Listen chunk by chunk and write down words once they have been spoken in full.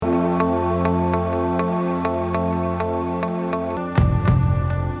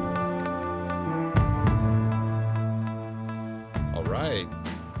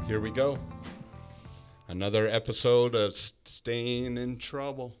Here we go. Another episode of Staying in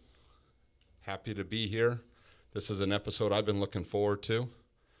Trouble. Happy to be here. This is an episode I've been looking forward to.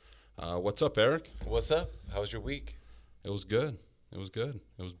 What's up, Eric? What's up? How was your week? It was good. It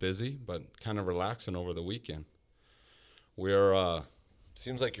was busy, but kind of relaxing over the weekend. We're,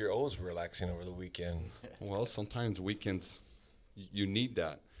 Seems like you're always relaxing over the weekend. well, sometimes weekends, you need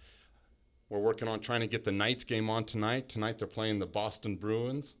that. We're working on trying to get the Knights game on tonight. Tonight they're playing the Boston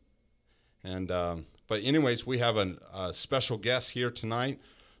Bruins. And but anyways, we have a special guest here tonight,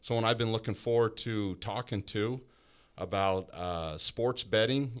 someone I've been looking forward to talking to about sports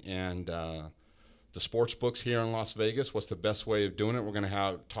betting and the sports books here in Las Vegas. What's the best way of doing it? We're going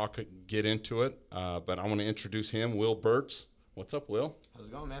to get into it. But I want to introduce him, Will Burtz. What's up, Will? How's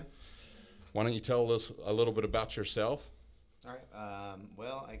it going, man? Why don't you tell us a little bit about yourself? All right.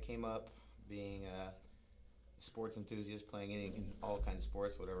 Well, I came up being a sports enthusiast, playing all kinds of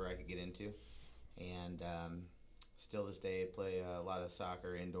sports, whatever I could get into. And still this day, I play a lot of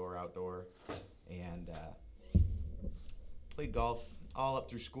soccer, indoor, outdoor, and played golf all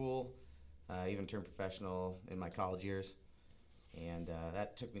up through school, even turned professional in my college years. And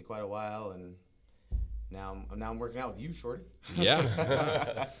that took me quite a while, and now I'm working out with you, Shorty.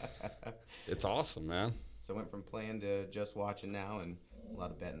 Yeah. It's awesome, man. So I went from playing to just watching now, and a lot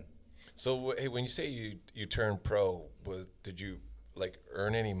of betting. So, hey, when you say you turned pro, did you like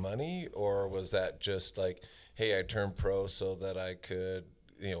earn any money, or was that just like, hey, I turned pro so that I could,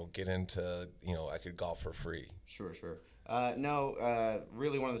 get into, I could golf for free? Sure. No,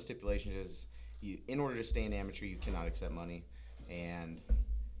 really one of the stipulations is in order to stay an amateur, you cannot accept money. And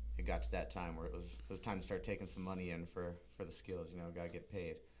it got to that time where it was time to start taking some money in for the skills, got to get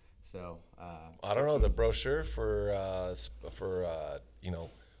paid. So I don't know, the brochure for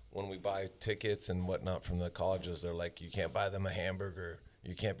when we buy tickets and whatnot from the colleges, they're like, you can't buy them a hamburger,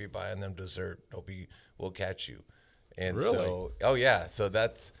 you can't be buying them dessert, we'll catch you. And really? So, oh yeah, so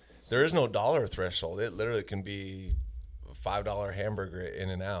there is no dollar threshold. It literally can be a $5 hamburger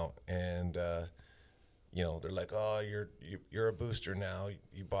in and out, and they're like, oh, you're a booster now.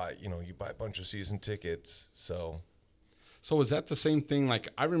 You buy a bunch of season tickets. So is that the same thing? Like,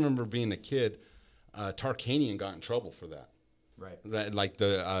 I remember being a kid, Tarkanian got in trouble for that. Right. That, like,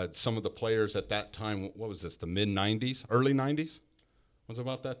 some of the players at that time, what was this, the mid-'90s, early 90s? Was it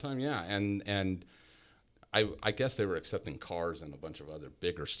about that time? Yeah. And I guess they were accepting cars and a bunch of other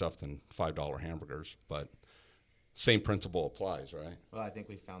bigger stuff than $5 hamburgers, but same principle applies, right? Well, I think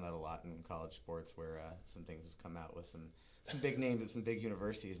we found that a lot in college sports where some things have come out with some big names at some big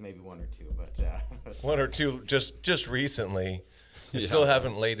universities, maybe one or two, but one or two just recently. You still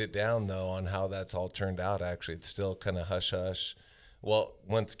haven't laid it down though on how that's all turned out. Actually, it's still kind of hush hush. Well,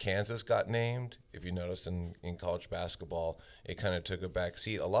 once Kansas got named, if you notice in college basketball, it kind of took a back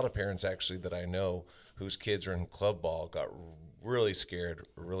seat. A lot of parents actually that I know whose kids are in club ball got really scared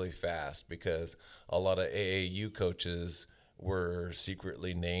really fast because a lot of AAU coaches were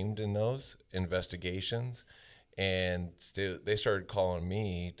secretly named in those investigations. And they started calling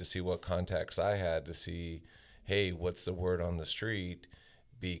me to see what contacts I had to see, hey, what's the word on the street?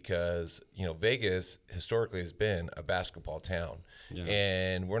 Because, Vegas historically has been a basketball town. Yeah.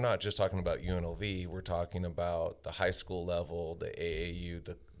 And we're not just talking about UNLV. We're talking about the high school level, the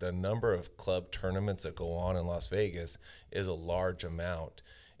AAU. The number of club tournaments that go on in Las Vegas is a large amount.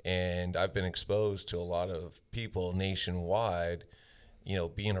 And I've been exposed to a lot of people nationwide,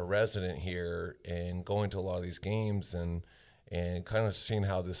 being a resident here and going to a lot of these games and kind of seeing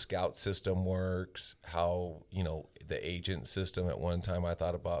how the scout system works, how, the agent system. At one time I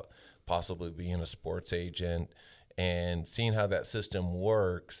thought about possibly being a sports agent and seeing how that system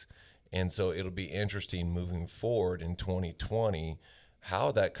works. And so it'll be interesting moving forward in 2020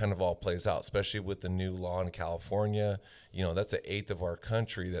 how that kind of all plays out, especially with the new law in California. That's 1/8 of our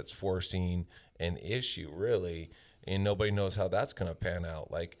country that's forcing an issue, really, and nobody knows how that's going to pan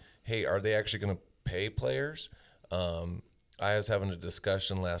out. Like, hey, are they actually going to pay players? I was having a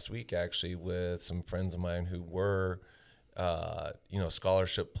discussion last week, actually, with some friends of mine who were,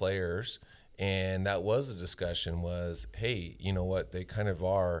 scholarship players, and that was the discussion was, hey, you know what, they kind of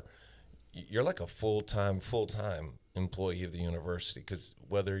are, you're like a full-time employee of the university, because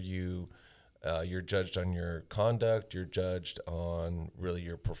whether you're judged on your conduct, you're judged on really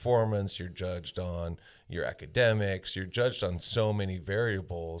your performance, you're judged on your academics, you're judged on so many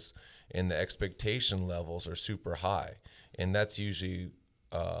variables, and the expectation levels are super high. And that's usually,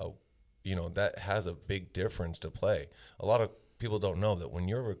 that has a big difference to play. A lot of people don't know that when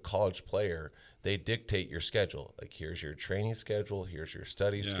you're a college player, they dictate your schedule. Like, here's your training schedule, here's your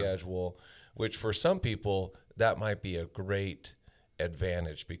study schedule, which for some people, that might be a great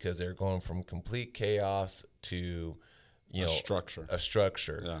advantage because they're going from complete chaos to, you know, a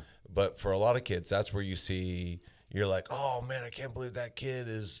structure. Yeah. But for a lot of kids, that's where you're like, oh man, I can't believe that kid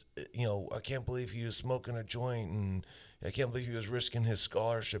is, you know, I can't believe he was smoking a joint, and I can't believe he was risking his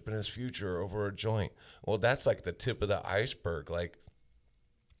scholarship and his future over a joint. Well, that's like the tip of the iceberg. Like,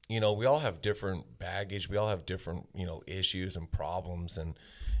 you know, we all have different baggage. We all have different, you know, issues and problems.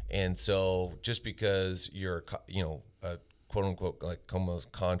 And so just because you're, you know, a quote unquote, like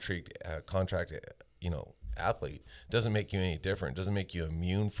almost contract, you know, athlete doesn't make you any different. Doesn't make you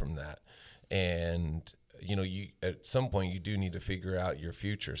immune from that. And, you know, you, at some point you do need to figure out your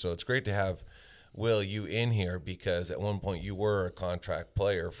future. So it's great to have Will, you in here, because at one point you were a contract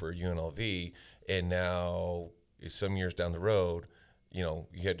player for UNLV, and now some years down the road, you know,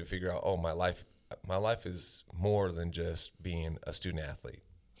 you had to figure out, oh, my life is more than just being a student athlete.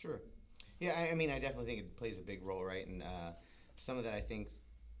 Sure. Yeah, I mean, I definitely think it plays a big role, right? And some of that I think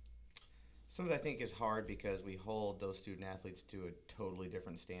is hard because we hold those student athletes to a totally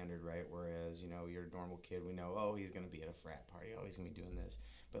different standard, right? Whereas, you know, your normal kid, we know, oh, he's going to be at a frat party, oh, he's going to be doing this.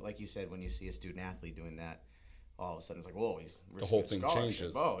 But like you said, when you see a student athlete doing that, all of a sudden it's like, whoa, he's the whole thing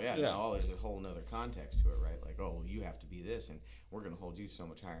changes. Oh, yeah. Now there's a whole other context to it, right? Like, oh, well, you have to be this, and we're going to hold you so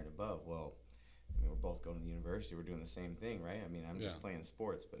much higher and above. Well, I mean, we're both going to the university. We're doing the same thing, right? I mean, I'm just playing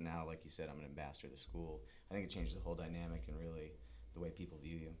sports, but now, like you said, I'm an ambassador of the school. I think it changes the whole dynamic and really the way people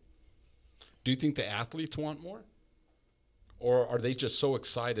view you. Do you think the athletes want more? Or are they just so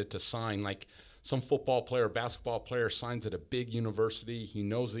excited to sign? Like some football player, basketball player signs at a big university. He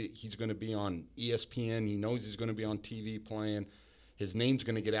knows that he's going to be on ESPN. He knows he's going to be on TV playing. His name's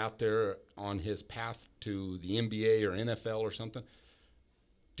going to get out there on his path to the NBA or NFL or something.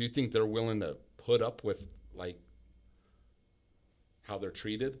 Do you think they're willing to put up with, like, how they're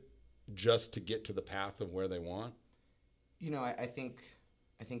treated just to get to the path of where they want? You know, I think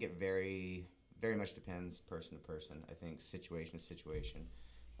it very much depends person to person. I think situation to situation.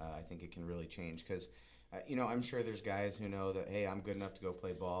 I think it can really change because, you know, I'm sure there's guys who know that, hey, I'm good enough to go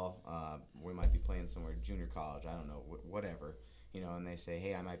play ball. We might be playing somewhere, junior college, I don't know, whatever, you know, and they say,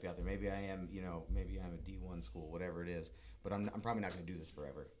 hey, I might be out there. Maybe I am, you know, maybe I'm a D1 school, whatever it is, but I'm probably not going to do this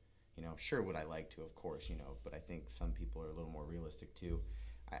forever. You know, sure, would I like to, of course, you know, but I think some people are a little more realistic too.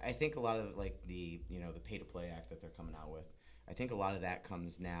 I think a lot of like the, you know, the pay-to-play act that they're coming out with, I think a lot of that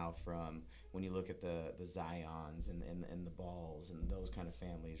comes now from when you look at the Zions and the Balls and those kind of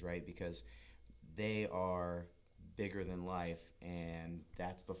families, right? Because they are bigger than life, and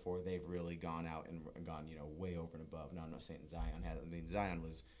that's before they've really gone out and gone, you know, way over and above. Now, I'm not saying Zion had. I mean, Zion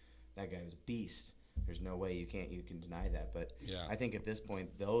was, that guy was a beast. There's no way you can deny that. But yeah. I think at this point,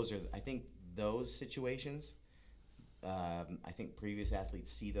 I think those situations. I think previous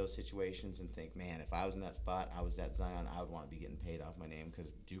athletes see those situations and think, man, if I was in that spot, I was that Zion, I would want to be getting paid off my name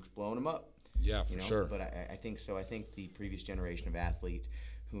because Duke's blowing them up. Yeah, for sure. But I think so. I think the previous generation of athlete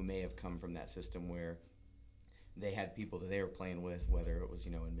who may have come from that system where they had people that they were playing with, whether it was,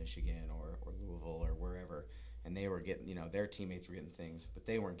 you know, in Michigan or Louisville or wherever, and they were getting, you know, their teammates were getting things, but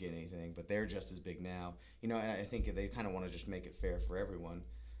they weren't getting anything, but they're just as big now. You know, and I think they kind of want to just make it fair for everyone.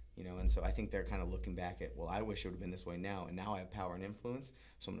 You know, and so I think they're kind of looking back at, well, I wish it would have been this way now, and now I have power and influence,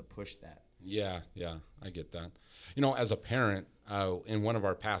 so I'm going to push that. Yeah, I get that. You know, as a parent, in one of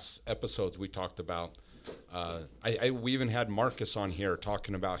our past episodes, we talked about, we even had Marcus on here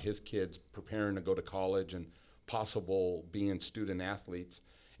talking about his kids preparing to go to college and possible being student athletes,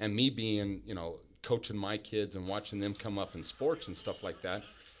 and me being, you know, coaching my kids and watching them come up in sports and stuff like that.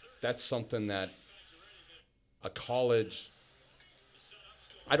 That's something that a college...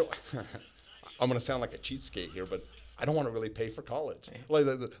 I'm going to sound like a cheapskate here, but I don't want to really pay for college.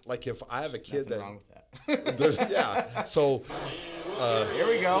 Like if I have a kid Nothing wrong with that. yeah. So here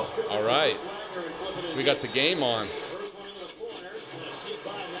we go. All right, we got the game on.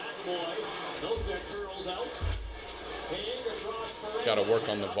 Got to work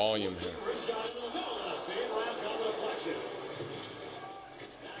on the volume here.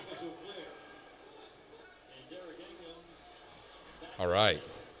 All right.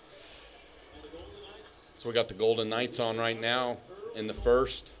 So we got the Golden Knights on right now in the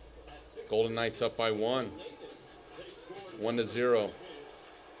first. Golden Knights up by 1-0.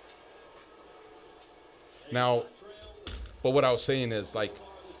 Now, but what I was saying is, like,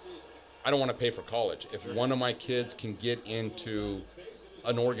 I don't want to pay for college. If one of my kids can get into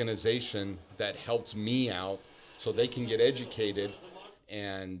an organization that helps me out so they can get educated,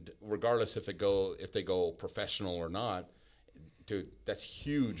 and regardless if they go professional or not, dude, that's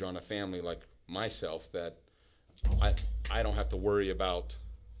huge on a family like myself that I don't have to worry about.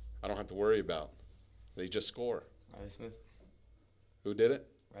 They just score. Riley Smith. Who did it?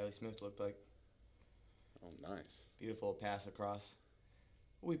 Riley Smith looked like. Oh, nice. Beautiful pass across.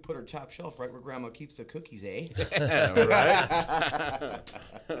 We put her top shelf right where Grandma keeps the cookies, eh? Right.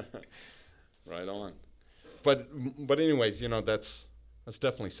 Right on. But anyways, that's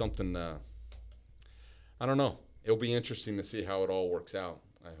definitely something. I don't know. It'll be interesting to see how it all works out.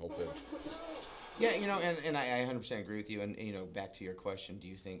 I hope it. Yeah, and I 100% agree with you. And back to your question, do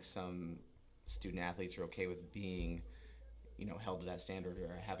you think some student athletes are okay with being, held to that standard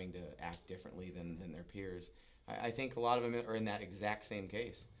or having to act differently than their peers? I think a lot of them are in that exact same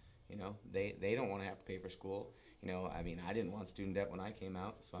case. They don't want to have to pay for school. I didn't want student debt when I came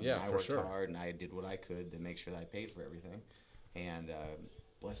out, so I worked hard and I did what I could to make sure that I paid for everything. And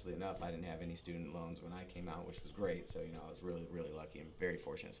blessedly enough, I didn't have any student loans when I came out, which was great. So I was really, really lucky. I'm very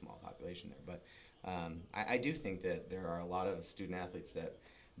fortunate, small population there. But I do think that there are a lot of student athletes that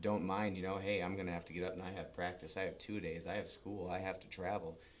don't mind. Hey, I'm going to have to get up and I have practice. I have 2 days. I have school. I have to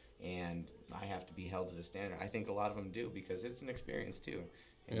travel, and I have to be held to the standard. I think a lot of them do because it's an experience too.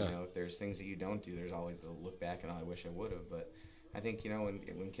 And, if there's things that you don't do, there's always the look back and I wish I would have. But I think,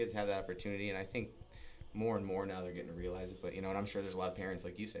 when kids have that opportunity, and I think more and more now they're getting to realize it. But, and I'm sure there's a lot of parents,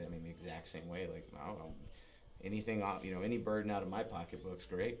 like you said, the exact same way. Like, I don't know, anything, any burden out of my pocketbook's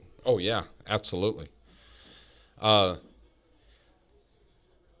great. Oh, yeah, absolutely. Golden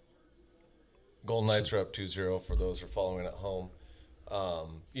Knights are up 2-0 for those who are following at home.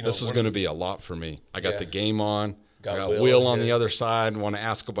 This is going to be a lot for me. I got the game on. I got Will on the other side, want to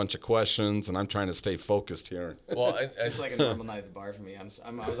ask a bunch of questions, and I'm trying to stay focused here. Well, it's like a normal night at the bar for me. I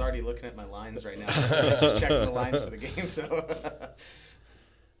was already looking at my lines right now, just checking the lines for the game. So,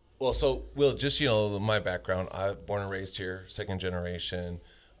 well, so Will, just my background. I'm born and raised here, second generation.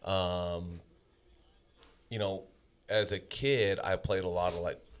 As a kid, I played a lot of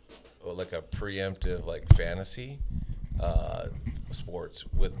like a preemptive fantasy sports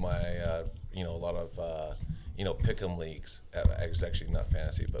with my a lot of. Pick'em leagues. It's actually not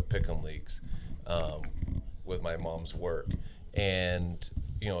fantasy, but pick'em leagues with my mom's work. And,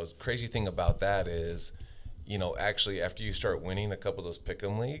 the crazy thing about that is, actually after you start winning a couple of those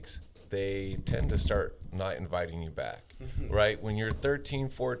pick'em leagues, they tend to start not inviting you back, right? When you're 13,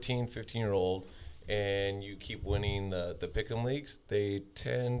 14, 15-year-old and you keep winning the pick'em leagues, they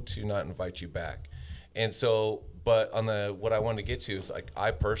tend to not invite you back. And so, but on what I wanted to get to is I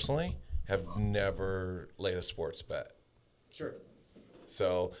personally have never laid a sports bet. Sure.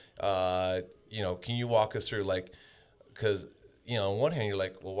 So, can you walk us through because, on one hand you're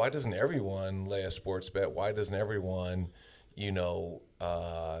like, well, why doesn't everyone lay a sports bet? Why doesn't everyone,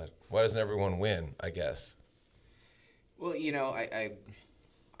 why doesn't everyone win, I guess? Well,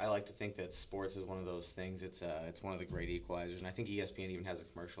 I like to think that sports is one of those things. It's one of the great equalizers. And I think ESPN even has a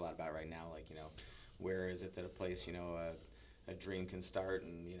commercial out about it right now. Where is it that a place, a dream can start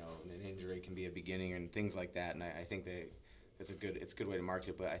and an injury can be a beginning and things like that. And I think that it's a good way to market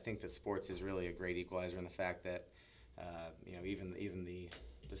it. But I think that sports is really a great equalizer in the fact that even the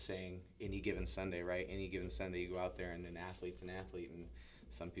saying any given Sunday, right? Any given Sunday you go out there and an athlete's an athlete, and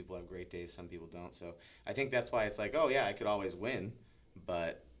some people have great days, some people don't. So I think that's why it's like, oh yeah, I could always win,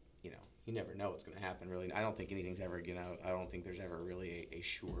 but you never know what's going to happen. Really, I don't think anything's ever I don't think there's ever really a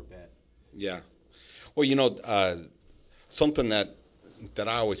sure bet. Yeah. Well, something that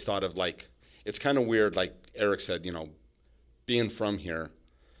I always thought of, it's kind of weird, like Eric said, being from here,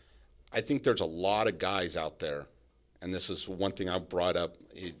 I think there's a lot of guys out there, and this is one thing I brought up,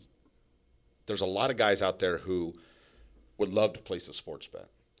 there's a lot of guys out there who would love to place a sports bet.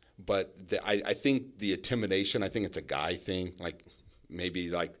 But I think the intimidation, I think it's a guy thing, maybe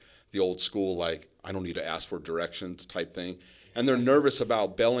the old school, I don't need to ask for directions type thing. And they're nervous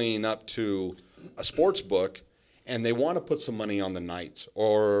about bellying up to a sports book, and they want to put some money on the Knights,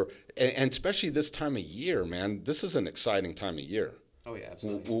 and especially this time of year, man. This is an exciting time of year. Oh yeah,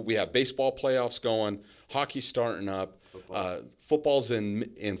 absolutely. We have baseball playoffs going, hockey's starting up, football's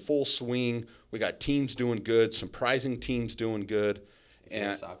in full swing. We got teams doing good, surprising teams doing good.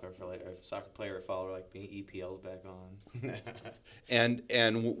 And soccer player or follower like me, EPL's back on. and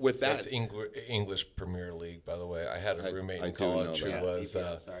with that, that's English Premier League, by the way. I had a roommate in college who was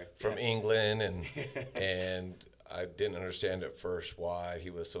from England, and I didn't understand at first why he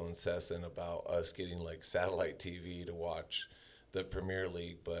was so incessant about us getting satellite TV to watch the Premier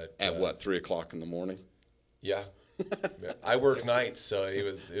League. But at 3:00 in the morning? Yeah. I work nights, so it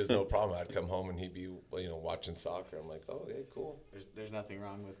was no problem. I'd come home and he'd be watching soccer. I'm like, oh, hey, cool. There's nothing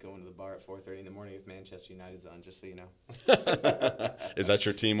wrong with going to the bar at 4:30 in the morning if Manchester United's on, just so you know. Is that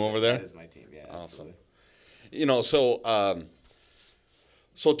your team over there? That is my team. Yeah, awesome. Absolutely.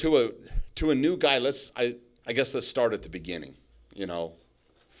 So to a new guy, I guess let's start at the beginning. you know,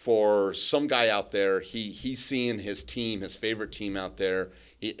 for some guy out there, he's seeing his team, his favorite team out there.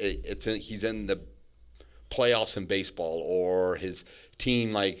 He's in the playoffs in baseball, or his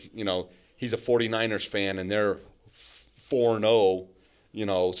team, like, you know, he's a 49ers fan and they're 4-0, you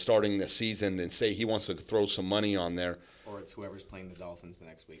know, starting the season, and say he wants to throw some money on there. Or it's whoever's playing the Dolphins the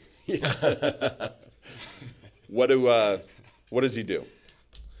next week. Yeah. What does he do?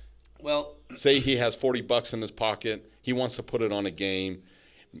 Well, say he has $40 in his pocket. He wants to put it on a game.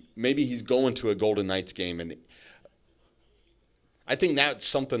 Maybe he's going to a Golden Knights game, and I think that's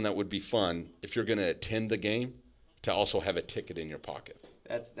something that would be fun if you're going to attend the game, to also have a ticket in your pocket.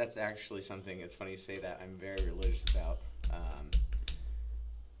 That's actually something. It's funny you say that. I'm very religious about.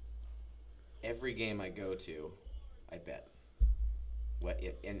 Every game I go to, I bet.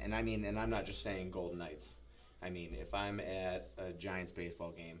 And I mean, and I'm not just saying Golden Knights. I mean, if I'm at a Giants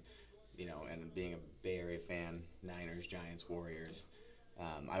baseball game, you know, and being a Bay Area fan, Niners, Giants, Warriors,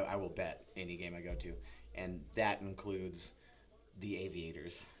 I will bet any game I go to, and that includes the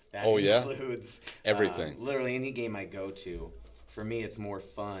Aviators. That includes everything. Literally any game I go to. For me, it's more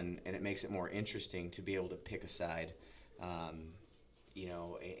fun, and it makes it more interesting to be able to pick a side, you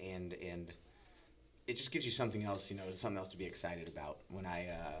know, and it just gives you something else, you know, something else to be excited about. When I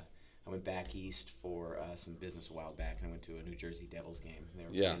went back east for some business a while back, and I went to a New Jersey Devils game. They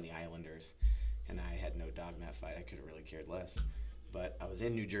were playing the Islanders, and I had no dog in that fight. I could have really cared less. But I was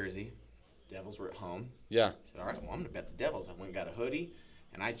in New Jersey. Devils were at home. Yeah. I said, all right, well, I'm going to bet the Devils. I went and got a hoodie,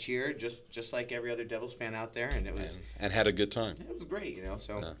 and I cheered just like every other Devils fan out there, and it was and had a good time. It was great, you know.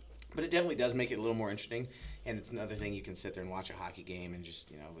 So, but it definitely does make it a little more interesting, and it's another thing you can sit there and watch a hockey game and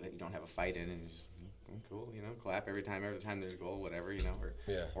just, you know, that you don't have a fight in, and just cool, you know, clap every time there's a goal, whatever, you know,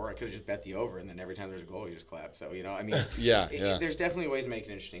 or I could have just bet the over, and then every time there's a goal, you just clap. So, you know, I mean, there's definitely ways to make it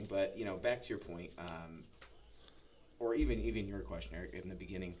interesting, but, you know, back to your point, or even your question, Eric, in the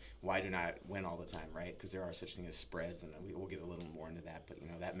beginning, why do not win all the time, right? Because there are such things as spreads, and we'll get a little more into that, but, you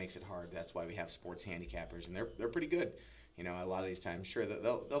know, that makes it hard. That's why we have sports handicappers, and they're pretty good. You know, a lot of these times, sure,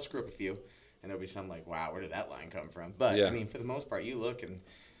 they'll screw up a few, and there'll be some like, wow, where did that line come from? But, I mean, for the most part, you look, and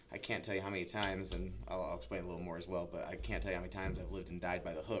I can't tell you how many times, and I'll explain a little more as well, but I can't tell you how many times I've lived and died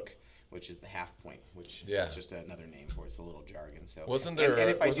by the hook, which is the half point, which is just another name for it. It's a little jargon. So wasn't there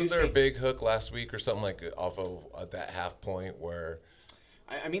a big hook last week or something like off of that half point where?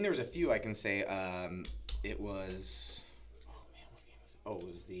 I mean, there was a few I can say. It was, oh man, what game was it? Oh, it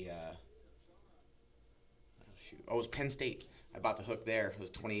was the, it was Penn State. I bought the hook there. It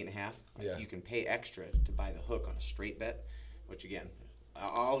was 28.5. Yeah. You can pay extra to buy the hook on a straight bet, which again,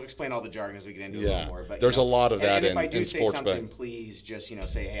 I'll explain all the jargon as we get into it a little more. But there's a lot of that in sports betting. And if I do say something, please just, you know,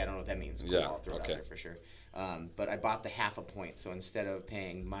 say, hey, I don't know what that means. Cool, I'll throw it out there for sure. But I bought the half a point, so instead of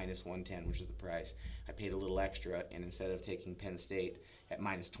paying minus 110, which is the price, I paid a little extra, and instead of taking Penn State at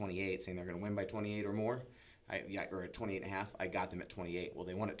minus 28, saying they're going to win by 28 or more, or at 28.5, I got them at 28. Well,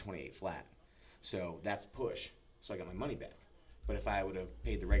 they won at 28 flat, so that's push. So I got my money back. But if I would have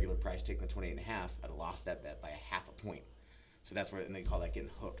paid the regular price, taking the 28.5, I'd have lost that bet by a half a point. So that's where, and they call that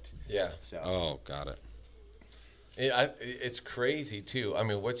getting hooked. Yeah. So. Oh, got it. It's crazy too. I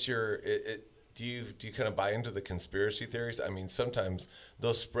mean, what's your? Do you kind of buy into the conspiracy theories? I mean, sometimes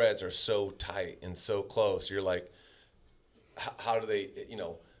those spreads are so tight and so close. You're like, how do they? You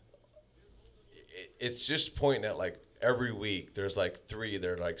know, it's just pointing at like every week. There's like 3 that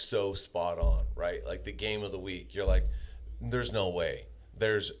are like so spot on, right? Like the game of the week. You're like, there's no way.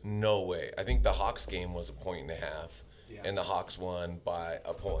 There's no way. I think the Hawks game was 1.5. Yeah. And the Hawks won by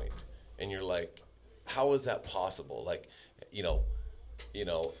a point. And you're like, how is that possible? Like, you know.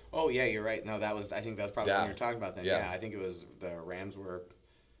 Oh, yeah, you're right. No, I think that's probably what you're talking about then. Yeah, I think it was the Rams were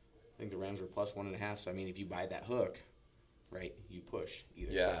plus 1.5. So, I mean, if you buy that hook, right, you push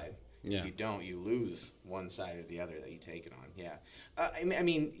either side. Yeah. If you don't, you lose one side or the other that you take it on. Yeah. I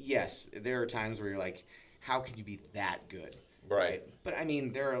mean, yes, there are times where you're like, how can you be that good? Right. But, I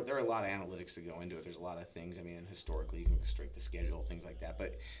mean, there are a lot of analytics that go into it. There's a lot of things. I mean, historically, you can look at strength of schedule, things like that.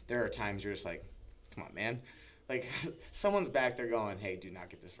 But there are times you're just like, come on, man. Like, someone's back there going, hey, do not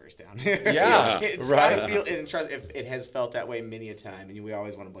get this first down. Yeah, it's right. Gotta feel, and trust, if it has felt that way many a time, and we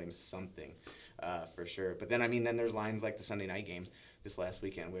always want to blame something, for sure. But then, I mean, then there's lines like the Sunday night game this last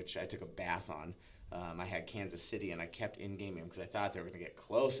weekend, which I took a bath on. I had Kansas City, and I kept in-game because I thought they were going to get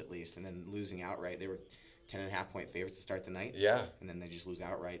close at least, and then losing outright. They were 10.5-point favorites to start the night. Yeah. And then they just lose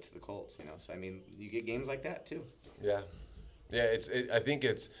outright to the Colts, you know. So, I mean, you get games like that, too. Yeah. Yeah, I think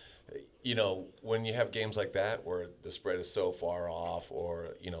it's, you know, when you have games like that where the spread is so far off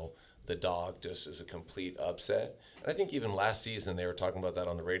or, you know, the dog just is a complete upset. And I think even last season they were talking about that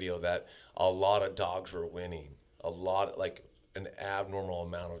on the radio, that a lot of dogs were winning. A lot, like an abnormal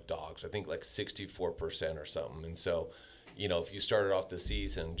amount of dogs. I think like 64% or something. And so, if you started off the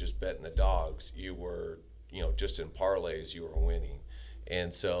season just betting the dogs, you were, just in parlays, you were winning.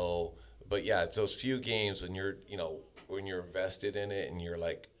 And so, but yeah, it's those few games when when you're invested in it and you're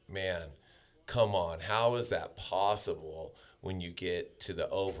like, man, come on, how is that possible when you get to the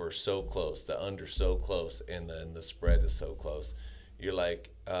over so close, the under so close, and then the spread is so close? You're like,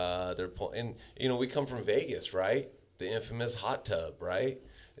 they're pulling. And, we come from Vegas, right? The infamous hot tub, right?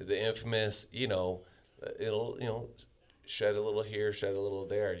 The infamous, it'll, shed a little here, shed a little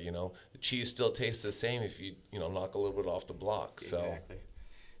there, The cheese still tastes the same if you, knock a little bit off the block. So. Exactly.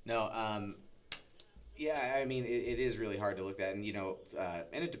 No, yeah, I mean, it is really hard to look at, and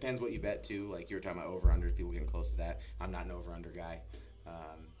and it depends what you bet too. Like you were talking about over-unders, people getting close to that. I'm not an over-under guy.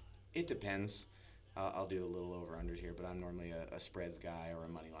 It depends. I'll do a little over-unders here, but I'm normally a spreads guy or a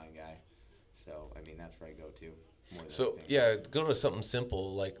money line guy. So, I mean, that's where I go to more than anything. Yeah, go to something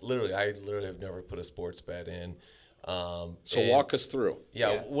simple. Like, I literally have never put a sports bet in. So walk us through.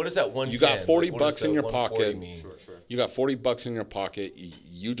 Yeah, what is that 110? You got $40 in your pocket. Sure. You got $40 in your pocket.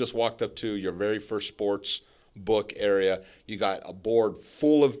 You just walked up to your very first sports book area. You got a board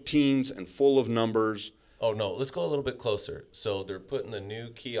full of teams and full of numbers. Oh, no, let's go a little bit closer. So they're putting the new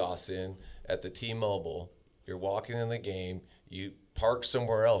kiosks in at the T-Mobile. You're walking in the game. You park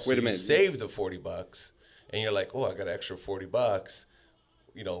somewhere else. Wait a minute. You save the $40, and you're like, oh, I got an extra $40.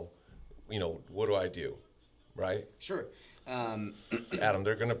 What do I do? Right? Sure. Adam,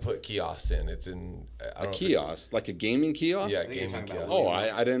 they're going to put kiosks in. It's in A kiosk, like a gaming kiosk? Yeah, think you're gaming talking about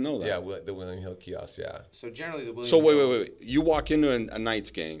kiosk. Oh, I didn't know that. Yeah, the William Hill kiosk, yeah. So generally the William So Hill- wait. You walk into a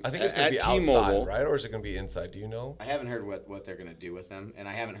Knights game. I think it's going to be outside, right? Or is it going to be inside? Do you know? I haven't heard what they're going to do with them, and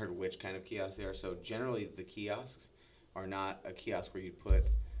I haven't heard which kind of kiosks they are. So generally the kiosks are not a kiosk where you put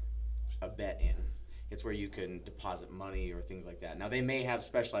a bet in. It's where you can deposit money or things like that. Now, they may have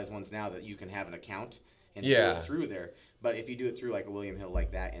specialized ones now that you can have an account and do it through there. But if you do it through like a William Hill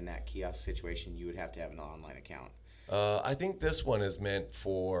like that in that kiosk situation, you would have to have an online account. I think this one is meant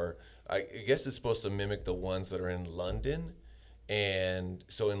for, I guess it's supposed to mimic the ones that are in London. And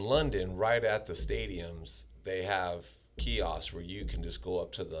so in London, right at the stadiums, they have kiosks where you can just go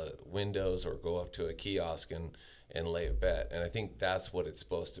up to the windows or go up to a kiosk and lay a bet. And I think that's what it's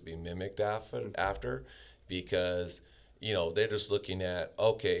supposed to be mimicked after because, they're just looking at,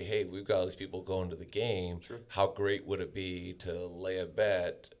 okay, hey, we've got all these people going to the game. Sure. How great would it be to lay a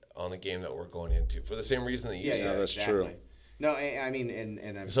bet on the game that we're going into for the same reason that you said? Yeah, that's true. No, I mean,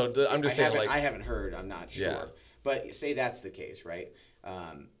 and I'm, So I'm just saying, I haven't heard. I'm not sure. Yeah. But say that's the case, right?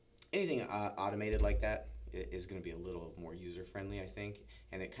 Anything automated like that is going to be a little more user friendly, I think,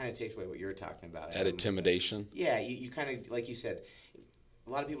 and it kind of takes away what you're talking about. At intimidation. Yeah, you kind of, like you said, a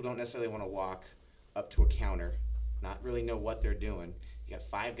lot of people don't necessarily want to walk up to a counter, not really know what they're doing. You got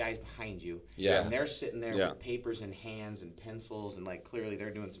 5 guys behind you, Yeah. and they're sitting there Yeah. with papers in hands and pencils, and like clearly they're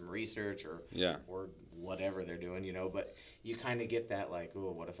doing some research or whatever they're doing, But you kind of get that like,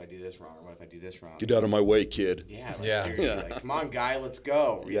 oh, what if I do this wrong, or what if I do this wrong? Get out of my way, kid. Yeah, Yeah. seriously, like, come on, guy, let's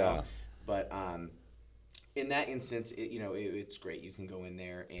go. you Yeah. know? But in that instance, it's great. You can go in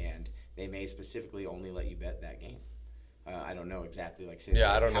there, and they may specifically only let you bet that game. I don't know exactly,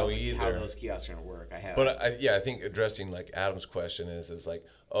 I don't know how either. those kiosks are going to work. But I think addressing like Adam's question is like,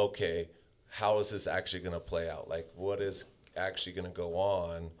 okay, how is this actually going to play out? Like, what is actually going to go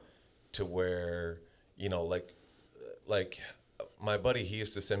on to where, like my buddy, he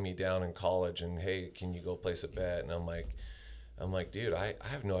used to send me down in college and, hey, can you go place a bet? And I'm like, dude, I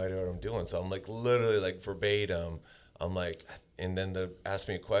have no idea what I'm doing. So I'm like literally like verbatim. I'm like, and then they ask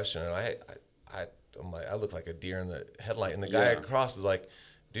me a question, and I'm like, I look like a deer in the headlight. And the guy across is like,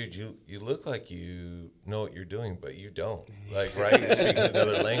 dude, you look like you know what you're doing, but you don't. Like, right? You're speaking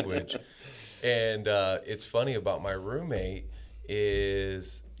another language. And it's funny about my roommate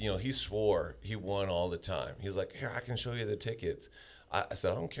is, he swore he won all the time. He's like, here, I can show you the tickets. I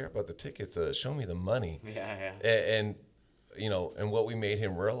said, I don't care about the tickets. Show me the money. Yeah. And what we made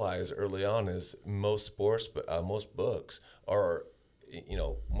him realize early on is most books are,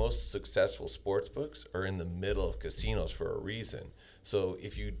 most successful sports books are in the middle of casinos for a reason. So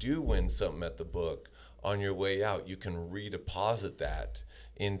if you do win something at the book, on your way out, you can redeposit that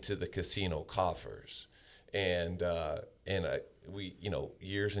into the casino coffers. And we,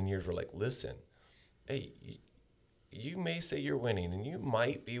 years and years, were like, listen, hey, you may say you're winning, and you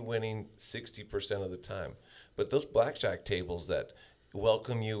might be winning 60% of the time, but those blackjack tables that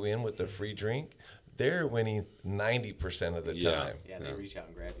welcome you in with the free drink, they're winning 90% of the time. Yeah, they reach out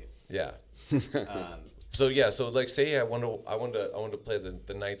and grab you. Yeah. So like, say I wanted to play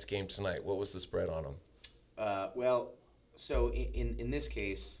the Knights game tonight. What was the spread on them? Well, So in this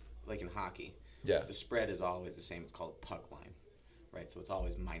case, like in hockey, Yeah. the spread is always the same. It's called a puck line, right? So it's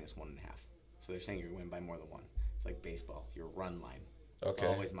always -1.5. So they're saying you're going to win by more than one. It's like baseball, your run line. Okay.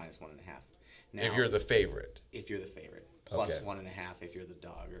 It's always -1.5. Now, If you're the favorite. if you're the favorite, plus Okay. 1.5 if you're the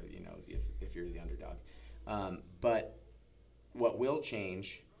dog, or if you're the underdog. But what will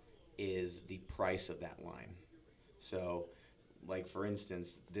change is the price of that line. So, like for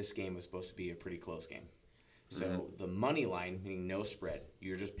instance, this game was supposed to be a pretty close game. So the money line, meaning no spread,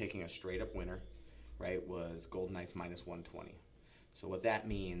 you're just picking a straight up winner, right? Was Golden Knights -120. So what that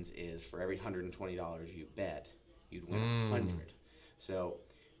means is for every $120 you bet, you'd win 100. So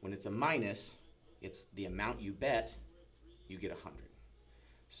when it's a minus, it's the amount you bet, you get 100.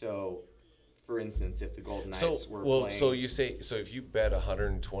 So, for instance, if the Golden Knights were playing, So you say, so if you bet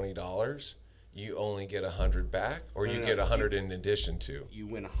 $120, you only get 100 back, or No, you no, get no. 100 in addition to? you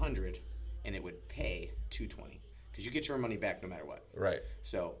win 100, and it would pay 220 because you get your money back no matter what. Right.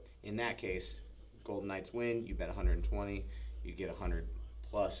 So in that case, Golden Knights win. You bet 120, you get 100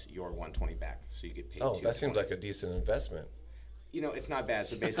 plus your 120 back, so you get paid. Oh, that seems 220. like a decent investment. It's not bad.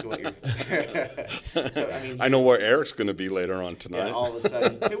 So basically, what you're so I mean, I know where Eric's going to be later on tonight. yeah, all of a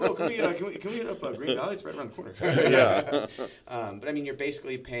sudden, hey, Will, can we hit up Green Valley? It's right around the corner. Yeah. But I mean, you're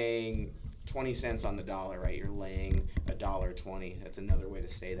basically paying 20 cents on the dollar, right? You're laying $1.20. That's another way to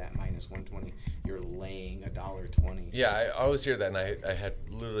say that, -120. You're laying $1.20. Yeah, I always hear that, and I had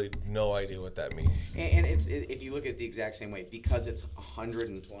literally no idea what that means. And if you look at it the exact same way, because it's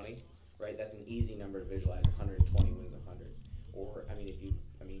 120, right? That's an easy number to visualize. 120 wins 100. Or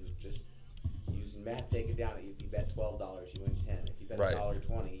just using math, take it down. If you bet $12, you win 10. If you bet Right.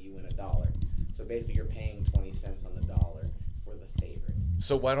 $1.20, you win $1. So basically, you're paying 20 cents on the dollar for the favorite.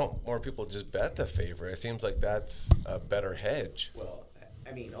 So why don't more people just bet the favorite? It seems like that's a better hedge. Well,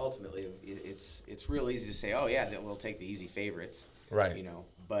 I mean, ultimately, it's real easy to say, oh yeah, that we'll take the easy favorites, Right.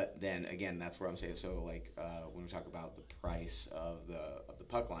 But then again, that's where I'm saying. So like when we talk about the price of the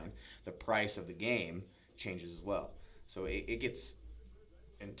puck line, the price of the game changes as well. So it gets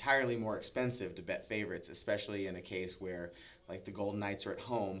entirely more expensive to bet favorites, especially in a case where like the Golden Knights are at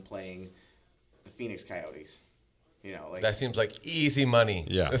home playing the Phoenix Coyotes. That seems like easy money.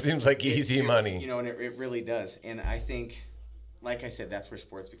 Yeah. That seems like easy money. And it really does. And I think, like I said, that's where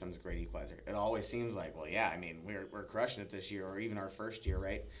sports becomes a great equalizer. It always seems like, well, yeah, I mean, we're crushing it this year, or even our first year,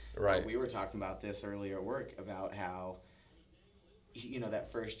 right? Right. We were talking about this earlier at work about how, that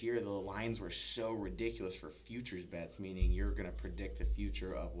first year the lines were so ridiculous for futures bets, meaning you're going to predict the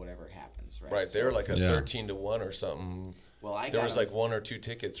future of whatever happens, right? Right. They were like a Yeah. 13-1 or something. Well, There was like 1 or 2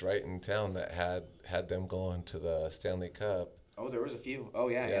 tickets right in town that had them going to the Stanley Cup. Oh, there was a few. Oh,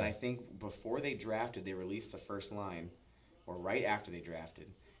 yeah. Yeah. And I think before they drafted, they released the first line, or right after they drafted,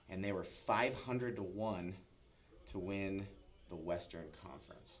 and they were 500 to 1 to win the Western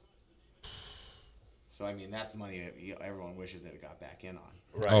Conference. So, I mean, that's money that everyone wishes that it got back in on.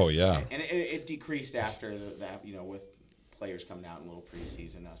 Right. Oh, yeah. And it decreased after that, with players coming out in a little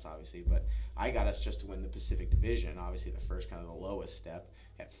preseason, us obviously. But I got us just to win the Pacific Division, obviously the first kind of the lowest step,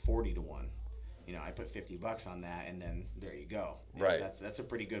 at 40 to 1. I put $50 on that, and then there you go. Right. That's a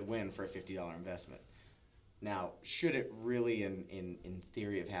pretty good win for a $50 investment. Now, should it really, in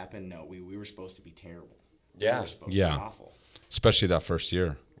theory, have happened? No, we were supposed to be terrible. Yeah. We were supposed Yeah. to be awful. Especially that first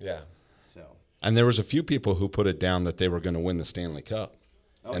year. Yeah. So, And there was a few people who put it down that they were going to win the Stanley Cup.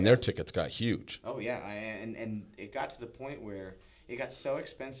 Oh, and yeah. their tickets got huge. oh yeah, and it got to the point where it got so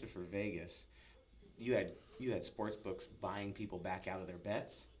expensive for Vegas. You had sports books buying people back out of their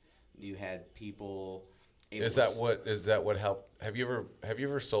bets. You had people. Is that what helped? Have you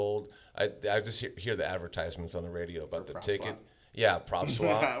ever sold? I just hear the advertisements on the radio about the Prop ticket. Swap? Yeah, prop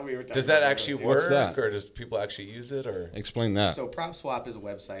swap. We were talking Does that about that actually too. work, What's that? or does people actually use it, or? Explain that. So PropSwap is a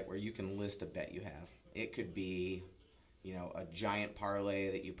website where you can list a bet you have. It could be, a giant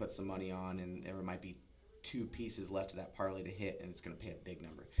parlay that you put some money on, and there might be 2 pieces left of that parlay to hit, and it's going to pay a big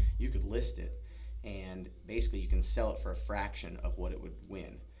number. You could list it, and basically you can sell it for a fraction of what it would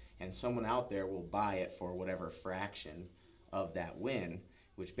win. And someone out there will buy it for whatever fraction of that win,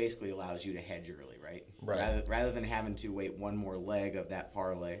 which basically allows you to hedge early, right? Right. Rather than having to wait one more leg of that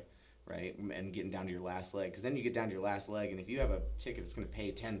parlay, right, and getting down to your last leg. Because then you get down to your last leg, and if you have a ticket that's going to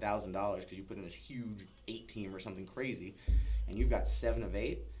pay $10,000 because you put in this huge 8-team or something crazy, and you've got 7 of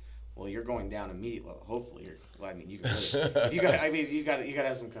 8, well, you're going down immediately. Well, hopefully, you can. Really, you got to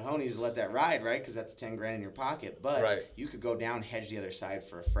have some cojones to let that ride, right? Because that's $10,000 in your pocket. But Right. you could go down, hedge the other side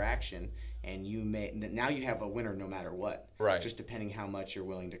for a fraction, and now you have a winner no matter what. Right. Just depending how much you're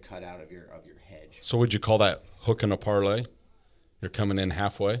willing to cut out of your hedge. So would you call that hooking a parlay? You're coming in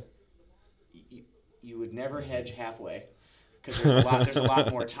halfway? You would never hedge halfway. because there's a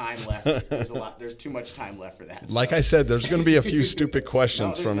lot more time left. There's too much time left for that. Like I said, there's going to be a few stupid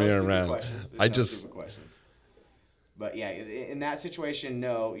questions no, from no here, stupid man. Questions. Stupid questions. But yeah, in that situation,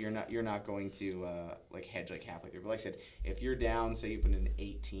 no, you're not going to like hedge like halfway through. But like I said, if you're down, say you put in an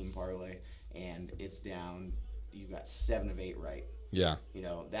 8-team parlay and it's down, you got 7 of 8 right. Yeah. You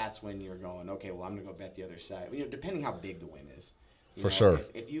know, that's when you're going, okay, well, I'm gonna go bet the other side. You know, depending how big the win is. For sure.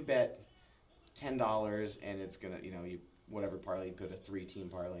 If you bet $10 and it's gonna, whatever parlay you put a 3-team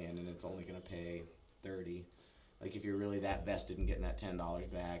parlay in and it's only gonna pay 30. Like if you're really that vested in getting that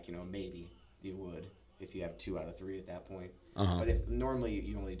 $10 back, maybe you would if you have 2 out of 3 at that point. But if normally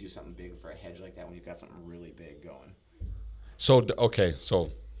you only do something big for a hedge like that when you've got something really big going. So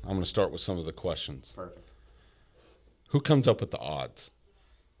I'm going to start with some of the questions. Perfect. Who comes up with the odds?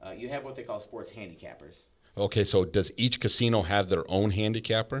 You have what they call sports handicappers. Okay, so does each casino have their own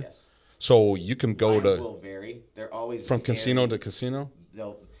handicapper? Yes. So you can go Lines will vary. They're always from casino to casino?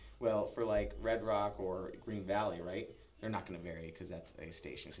 For like Red Rock or Green Valley, right? They're not going to vary because that's a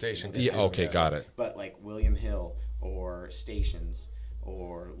station. Yeah, okay, got it. But like William Hill or Stations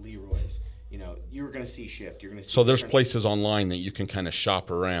or Leroy's, you're going to see shift. You're going to see. So there's places online that you can kind of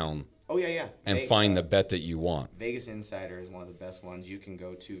shop around. Oh yeah. And find the bet that you want. Vegas Insider is one of the best ones. You can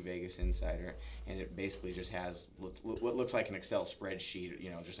go to Vegas Insider, and it basically just has what looks like an Excel spreadsheet,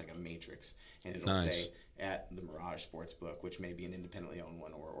 just like a matrix, and it'll say at the Mirage Sportsbook, which may be an independently owned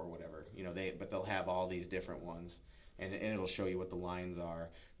one or whatever. But they'll have all these different ones, and it'll show you what the lines are.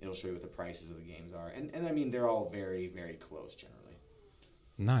 It'll show you what the prices of the games are, and I mean they're all very, very close generally.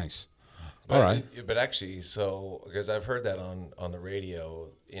 Nice. All right. But actually, because I've heard that on the radio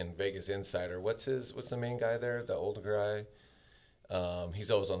in Vegas Insider. What's the main guy there? The older guy.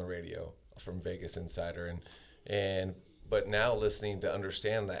 He's always on the radio from Vegas Insider, but now listening to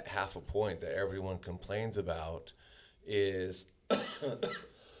understand that half a point that everyone complains about is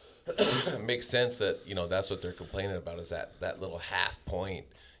makes sense that that's what they're complaining about is that little half point.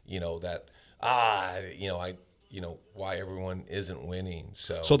 Why everyone isn't winning.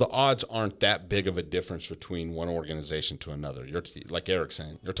 So the odds aren't that big of a difference between one organization to another. You're like Eric's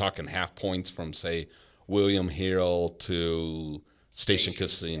saying, you're talking half points from say William Hill to Station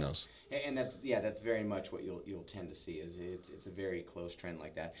Casinos. Yeah. And that's very much what you'll tend to see is it's a very close trend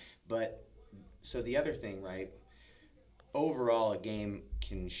like that. But so the other thing, right? Overall, a game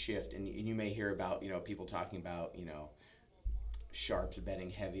can shift, and you may hear about people talking about sharps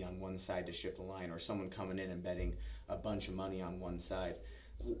betting heavy on one side to shift the line, or someone coming in and betting a bunch of money on one side.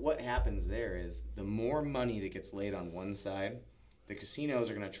 What happens there is the more money that gets laid on one side, the casinos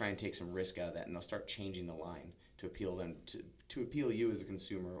are going to try and take some risk out of that, and they'll start changing the line to appeal them to appeal you as a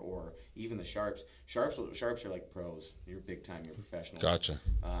consumer, or even the sharps. Sharps are like pros. You're big time. You're professionals. Gotcha.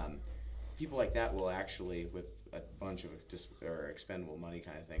 People like that will actually, with a bunch of expendable money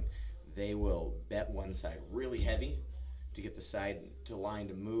kind of thing, they will bet one side really heavy to get the side to line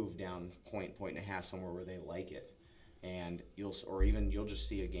to move down point and a half somewhere where they like it, and you'll just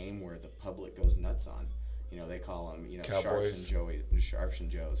see a game where the public goes nuts on. They call them Cowboys. Sharps and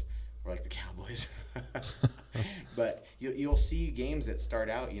Joes, or like the Cowboys. But you'll see games that start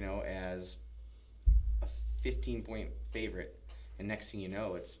out as a 15-point favorite, and next thing you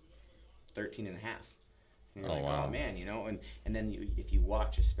know it's 13 and a half. And you're wow. Oh man, and then if you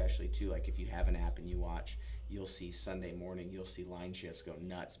watch, especially too, like if you have an app and you watch, you'll see Sunday morning, you'll see line shifts go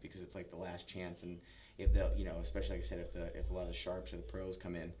nuts because it's like the last chance. And if especially like I said, if a lot of the sharps or the pros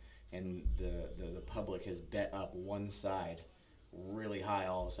come in and the public has bet up one side really high,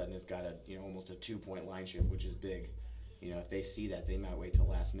 all of a sudden it's got almost a 2-point line shift, which is big. If they see that, they might wait till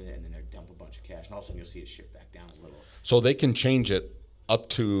last minute and then they dump a bunch of cash, and all of a sudden you'll see it shift back down a little. So they can change it up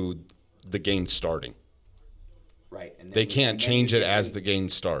to the game starting. Right. And they can't change it as the game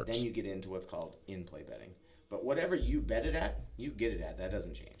starts. Then you get into what's called in-play betting. But whatever you bet it at, you get it at. That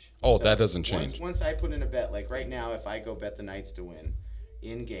doesn't change. Oh, so that doesn't change. Once I put in a bet, like right now, if I go bet the Knights to win,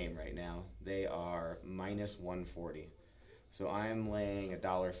 in game right now, they are minus 140. So I'm laying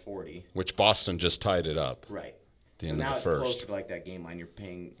 $1.40. Which Boston just tied it up. Right. The so end now of the it's first. closer to like that game line. You're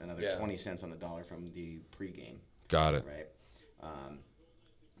paying another 20 cents on the dollar from the pregame. Got it. Right.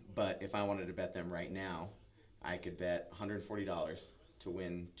 But if I wanted to bet them right now, I could bet $140 to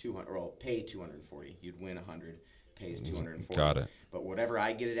win 200, or pay 240. You'd win 100, pays 240. Got it. But whatever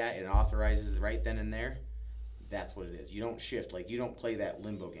I get it at, it authorizes right then and there. That's what it is. You don't shift. Like, you don't play that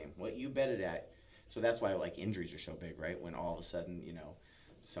limbo game. What you bet it at. So that's why like injuries are so big, right? When all of a sudden,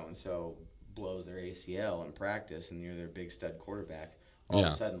 so and so blows their ACL in practice, and you're their big stud quarterback. all of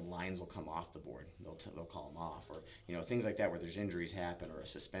Yeah. a sudden lines will come off the board. They'll call them off, or things like that where there's injuries happen or a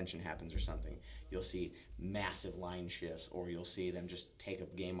suspension happens or something. You'll see massive line shifts, or you'll see them just take a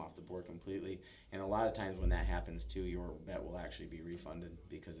game off the board completely. And a lot of times when that happens too, your bet will actually be refunded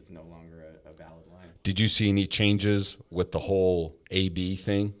because it's no longer a valid line. Did you see any changes with the whole AB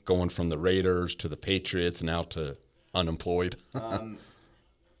thing, going from the Raiders to the Patriots now to unemployed?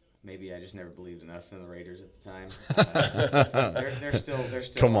 Maybe I just never believed enough in the Raiders at the time. They're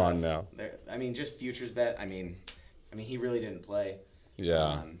still. Come on now. I mean, just futures bet. I mean, he really didn't play.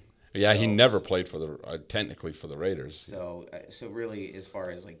 Yeah. He So- never played for the technically for the Raiders. So really, as far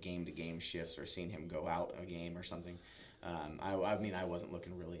as like game to game shifts or seeing him go out a game or something, I mean, I wasn't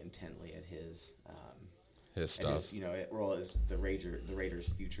looking really intently at his Stuff. as the Raiders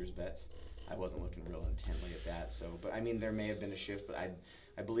futures bets. I wasn't looking real intently at that. So, but I mean, there may have been a shift, but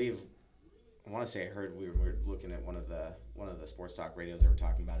I believe, I want to say I heard we were looking at one of the sports talk radios. They were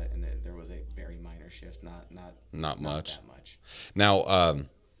talking about it, and there was a very minor shift, not much. that much. Now,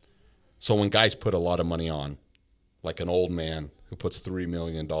 so when guys put a lot of money on, like an old man who puts $3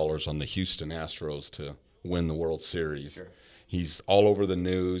 million on the Houston Astros to win the World Series, Sure. he's all over the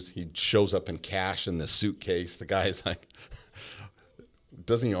news. He shows up in cash in the suitcase. The guy's like,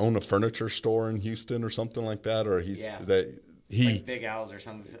 doesn't he own a furniture store in Houston or something like that? Or Like Big Al's or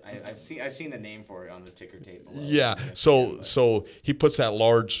something. I've seen the name for it on the ticker tape below. Yeah. So he puts that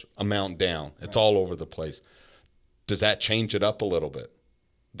large amount down. It's all over the place. Does that change it up a little bit?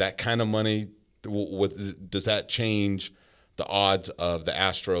 That kind of money, does that change the odds of the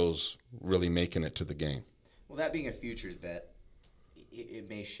Astros really making it to the game? Well, that being a futures bet, it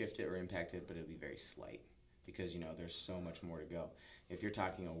may shift it or impact it, but it'll be very slight because there's so much more to go. If you're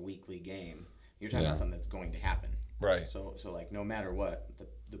talking a weekly game, you're talking about something that's going to happen. Right. So like no matter what,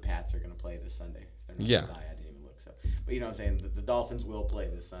 the Pats are going to play this Sunday. If they're not Yeah. gonna die, I didn't even look. So, but you know what I'm saying? The Dolphins will play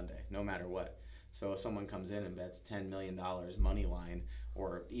this Sunday, no matter what. So if someone comes in and bets $10 million money line,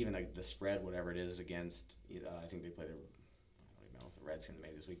 or even the spread, whatever it is, against, I think they play I don't even know if the Redskins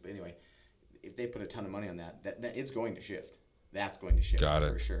made this week, but anyway, if they put a ton of money on that it's going to shift. That's going to shift Got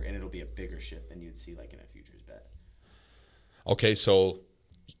it. for sure, and it'll be a bigger shift than you'd see like in a futures bet. Okay, so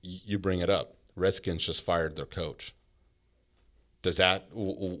you bring it up. Redskins just fired their coach. Does that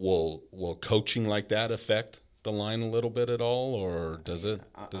will coaching like that affect the line a little bit at all, or does it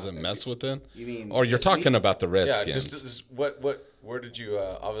mess with it? You mean Or you're this talking week? about the Yeah, Redskins? just where did you?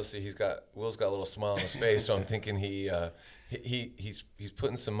 Obviously, Will's got a little smile on his face, so I'm thinking he's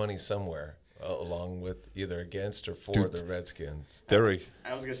putting some money somewhere along with either against or for the Redskins. Derek,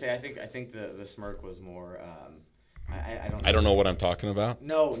 I was gonna say I think the smirk was more. I don't know what I'm talking about.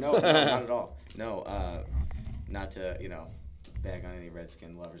 No, not at all. No, not to bag on any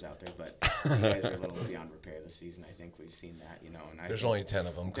Redskin lovers out there, but you guys are a little beyond repair this season. I think we've seen that, and There's only 10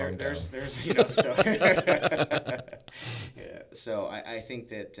 of them. Calm down. there's so yeah. So I think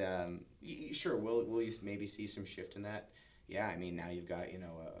that sure we'll maybe see some shift in that. Yeah, I mean now you've got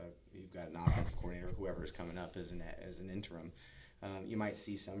you've got an offensive coordinator, whoever is coming up as an interim. You might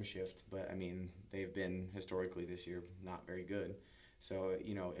see some shift, but I mean they've been historically this year not very good. So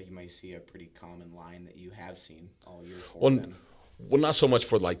you might see a pretty common line that you have seen all year for them. Well, not so much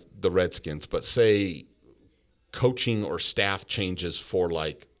for like the Redskins, but say coaching or staff changes for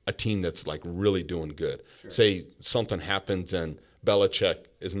like a team that's like really doing good. Sure. Say something happens and Belichick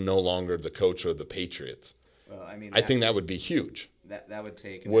is no longer the coach of the Patriots. Well, I mean, I think that would be huge. that would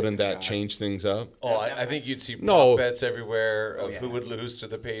take. Wouldn't that change things up? Oh, I think you'd see prop No. bets everywhere of yeah. who would lose to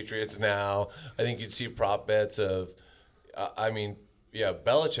the Patriots now. I think you'd see prop bets of,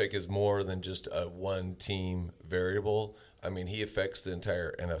 Belichick is more than just a one-team variable. I mean, he affects the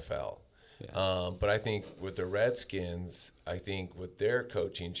entire NFL. But I think with the Redskins, I think with their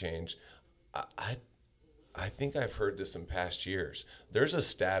coaching change, I think I've heard this in past years. There's a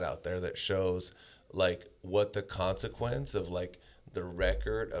stat out there that shows like what the consequence of like the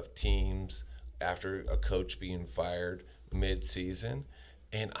record of teams after a coach being fired mid-season.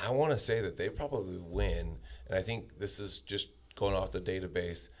 And I want to say that they probably win. And I think this is just going off the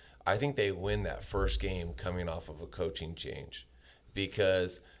database. I think they win that first game coming off of a coaching change,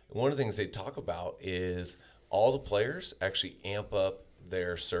 because one of the things they talk about is all the players actually amp up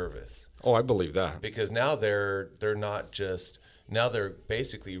their service, Oh, I believe that. because now they're not just, now they're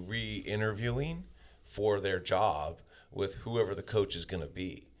basically re-interviewing for their job with whoever the coach is going to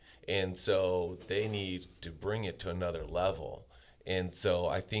be. And so they need to bring it to another level. And so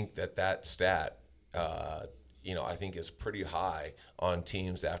I think that stat, I think is pretty high on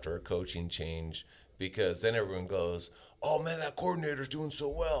teams after a coaching change, because then everyone goes, oh man, that coordinator's doing so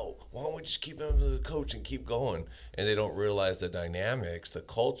well. Why don't we just keep him as the coach and keep going? And they don't realize the dynamics, the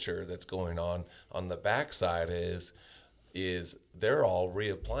culture that's going on the backside is they're all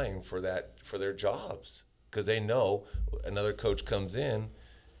reapplying for their jobs because they know another coach comes in.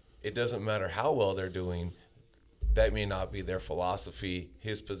 It doesn't matter how well they're doing. That may not be their philosophy.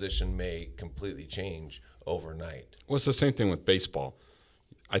 His position may completely change overnight. Well, it's the same thing with baseball.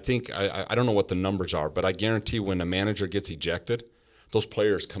 I think, I don't know what the numbers are, but I guarantee when a manager gets ejected, those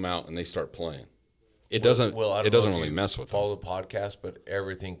players come out and they start playing. It doesn't really mess with them. Follow the podcast, but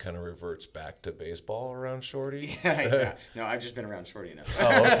everything kind of reverts back to baseball around Shorty. Yeah. No, I've just been around Shorty enough.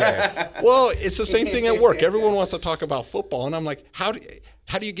 Oh, okay. Well, it's the same thing at work. Everyone wants to talk about football, and I'm like, how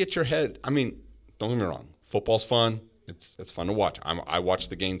do you get your head? I mean, don't get me wrong. Football's fun. It's fun to watch. I watch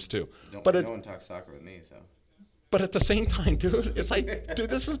the games too. No one talks soccer with me, so. But at the same time, dude, it's like, dude,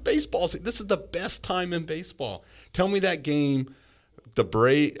 this is baseball. This is the best time in baseball. Tell me that game, the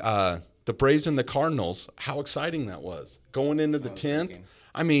Braves and the Cardinals, how exciting that was. Going into the 10th.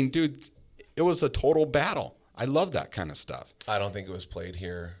 I mean, dude, it was a total battle. I love that kind of stuff. I don't think it was played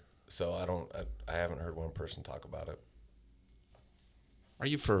here, so I haven't heard one person talk about it. Are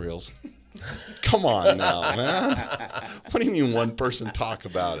you for reals? Come on now, man. What do you mean one person talk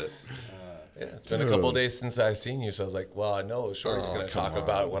about it? Yeah, it's been a couple of days since I've seen you, so I was like, well, I know Shorty's going to talk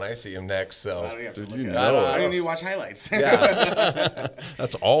about it when I see him next. So, I don't have to Dude, look you at know it. it. I don't need to watch highlights. yeah.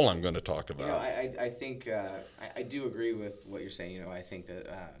 That's all I'm going to talk You know, about. I think I do agree with what you're saying. You know, I think that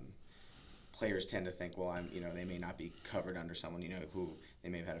players tend to think, well, they may not be covered under someone, who they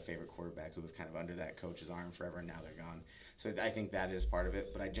may have had a favorite quarterback who was kind of under that coach's arm forever, and now they're gone. So I think that is part of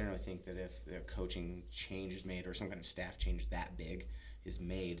it. But I generally think that if the coaching change is made or some kind of staff change that big is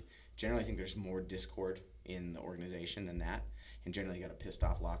made, generally I think there's more discord in the organization than that, and generally you got a pissed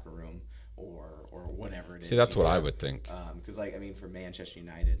off locker room or whatever it is. See, that's what I would think. Because for Manchester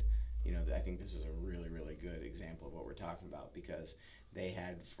United, I think this is a really, really good example of what we're talking about, because they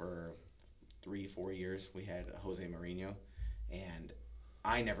had for 3-4 years we had Jose Mourinho, and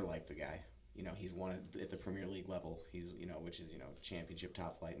I never liked the guy. He's won at the Premier League level. He's which is championship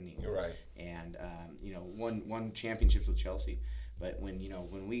top flight in England. Right. And won championships with Chelsea. But when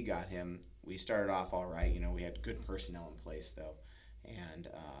we got him, we started off all right. We had good personnel in place though, and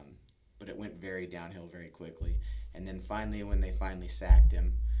but it went very downhill very quickly. And then finally, when they sacked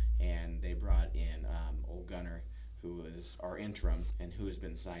him, and they brought in Ole Gunnar, who was our interim and who has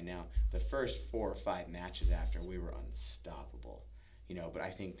been signed now, the first 4 or 5 matches after, we were unstoppable. But I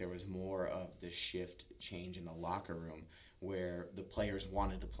think there was more of the change in the locker room, where the players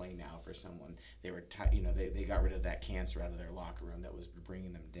wanted to play now for someone. They were, they got rid of that cancer out of their locker room that was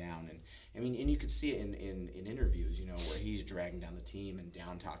bringing them down. And you could see it in interviews, where he's dragging down the team and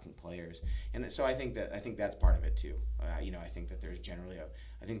down talking players. And so I think that's part of it too. I think that there's generally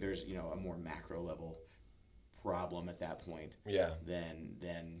a more macro level problem at that point. Yeah.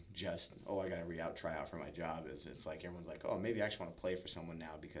 Than just, I got to try out for my job. It's like everyone's like, maybe I actually want to play for someone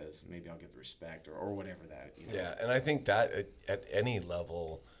now because maybe I'll get the respect or whatever that. Yeah, and I think that at any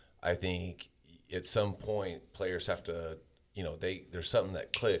level, I think at some point players have to, there's something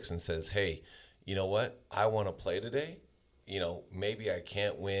that clicks and says, hey, you know what? I want to play today. Maybe I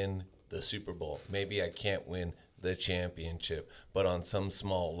can't win the Super Bowl. Maybe I can't win the championship, but on some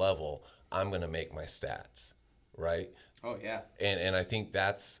small level, I'm going to make my stats. Right? Oh, yeah. And I think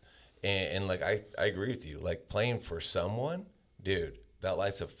that's, and like, I agree with you. Like, playing for someone, dude, that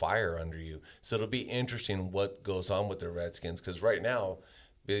lights a fire under you. So it'll be interesting what goes on with the Redskins, because right now,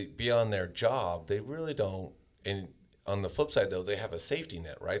 beyond their job, they really don't. And on the flip side, though, they have a safety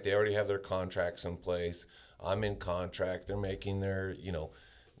net, right? They already have their contracts in place. I'm in contract. They're making their,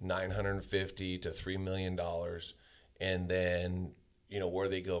 $950 to $3 million. And then, where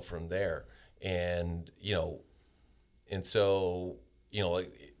they go from there. And, and so,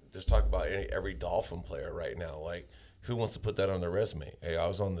 like, just talk about every Dolphin player right now. Like, who wants to put that on their resume? Hey, I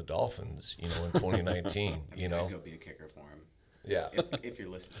was on the Dolphins, in 2019, I'd go be a kicker for him. Yeah. If you're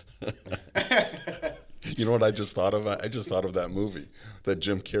listening. You know what I just thought of? I just thought of that movie, that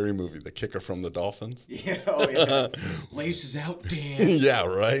Jim Carrey movie, The Kicker from the Dolphins. Yeah. Oh, yeah. Laces out, Dan. Yeah,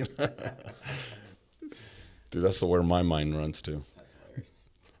 right? Dude, that's where my mind runs to. That's hilarious.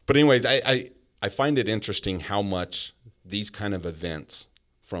 But anyways, I find it interesting how much these kind of events,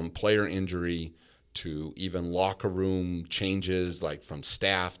 from player injury to even locker room changes, like from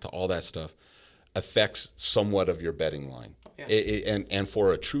staff to all that stuff, affects somewhat of your betting line. Oh, yeah. And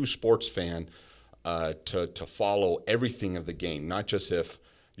for a true sports fan, to follow everything of the game, not just if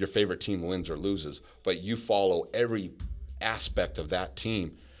your favorite team wins or loses, but you follow every aspect of that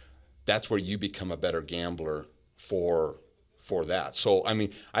team, that's where you become a better gambler for that. So I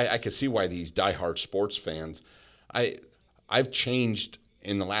mean, I could see why these diehard sports fans. I've changed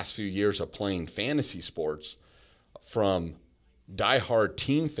in the last few years of playing fantasy sports from diehard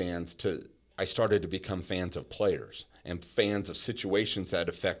team fans to I started to become fans of players and fans of situations that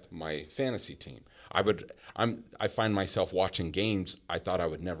affect my fantasy team. I find myself watching games I thought I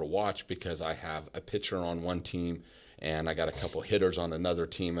would never watch because I have a pitcher on one team and I got a couple hitters on another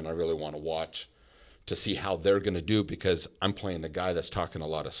team, and I really want to watch to see how they're going to do because I'm playing a guy that's talking a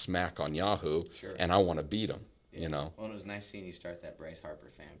lot of smack on Yahoo, Sure. and I want to beat him. Yeah. You know. Well, it was nice seeing you start that Bryce Harper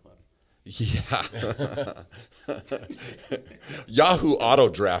fan club. Yeah. Yahoo auto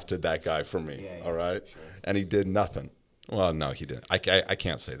drafted that guy for me. Yeah, all right, sure. and he did nothing. Well, no, he didn't. I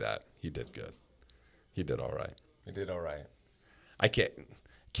can't say that. He did good. He did all right. You did all right. I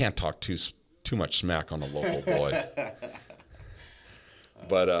can't talk too much smack on a local boy.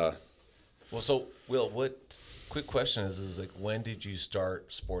 But Well, so Will, what? Quick question is like, when did you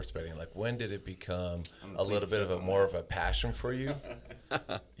start sports betting? Like, when did it become a little bit of a more of a passion for you?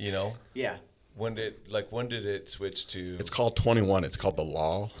 You know, Yeah. when did it switch to? it's called 21. It's called the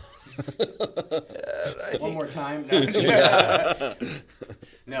law. One more time. No.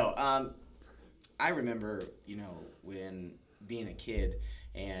 No. I remember, when being a kid,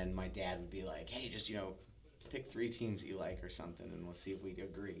 and my dad would be like, "Hey, just pick 3 teams that you like or something, and let's see if we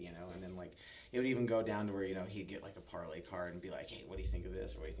agree." And then like it would even go down to where he'd get like a parlay card and be like, "Hey, what do you think of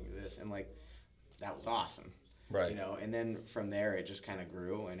this? Or what do you think of this?" And like that was awesome. Right. And then from there it just kind of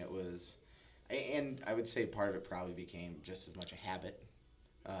grew, and it was, and I would say part of it probably became just as much a habit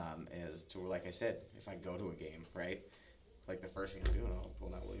as to where, like I said, if I go to a game, right, like the first thing I'm doing, I'll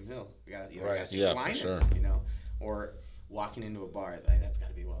pull out William Hill. We got Right. to see Yeah, the for line sure. is, or walking into a bar. That's got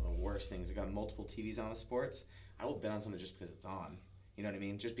to be one of the worst things. I got multiple TVs on the sports. I will bet on something just because it's on. You know what I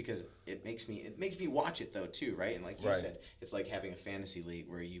mean? Just because it makes me watch it though too, right? And like you Right. said, it's like having a fantasy league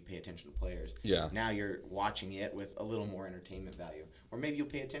where you pay attention to players. Yeah. Now you're watching it with a little more entertainment value, or maybe you'll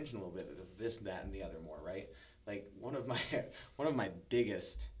pay attention a little bit of this, that, and the other more, right? Like one of my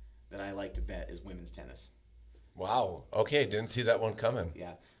biggest that I like to bet is women's tennis. Wow. Okay, didn't see that one coming.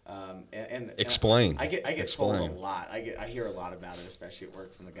 Yeah. And Explain. I get Explain. told a lot. I hear a lot about it, especially at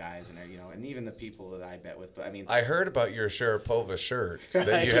work from the guys and and even the people that I bet with. But I mean, I heard about your Sharapova shirt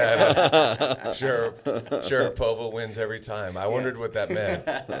that you had. Sharapova wins every time. I wondered what that meant.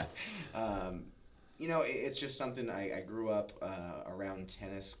 It's just something I grew up around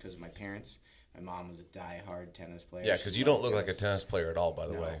tennis because of my parents. My mom was a diehard tennis player. Yeah, She because you loved don't look like a tennis. tennis player at all, by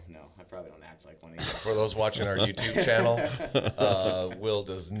the way. No, I probably don't act like one either. For those watching our YouTube channel, Will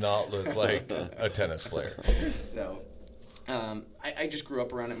does not look like a tennis player. So, I just grew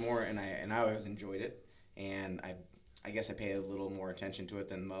up around it more, and I always enjoyed it, and I guess I pay a little more attention to it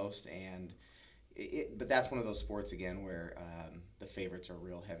than most, and but that's one of those sports again where the favorites are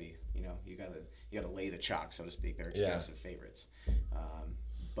real heavy. You gotta lay the chalk, so to speak. They're expensive favorites.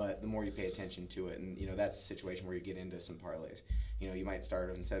 But the more you pay attention to it, and that's a situation where you get into some parlays. You might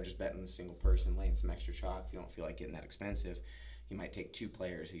start, instead of just betting a single person, laying some extra chalk. If you don't feel like getting that expensive, you might take 2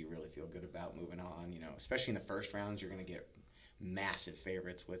 players who you really feel good about moving on. Especially in the first rounds, you're going to get massive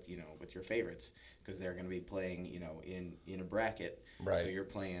favorites with your favorites, because they're going to be playing in a bracket. Right. So you're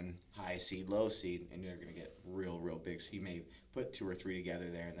playing high seed, low seed, and you're going to get real big. So you may put 2 or 3 together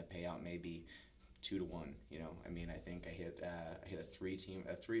there, and the payout may be 2 to 1. I think I hit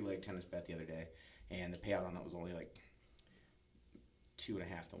a 3-leg tennis bet the other day, and the payout on that was only like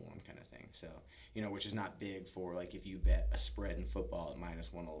 2.5 to 1 kind of thing. So which is not big for like if you bet a spread in football at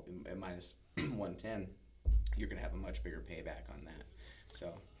minus 110, you're gonna have a much bigger payback on that.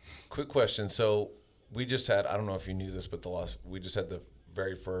 So Quick question. So we just had, I don't know if you knew this, but we just had the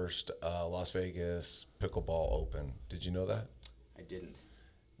very first Las Vegas Pickleball Open. Did you know that? I didn't.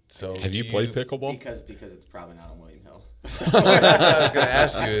 So Have you played pickleball? Because it's probably not on William Hill. That's what I was going to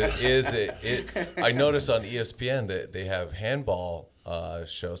ask you. Is it? I noticed on ESPN that they have handball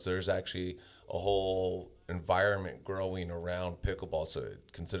shows. There's actually a whole environment growing around pickleball. So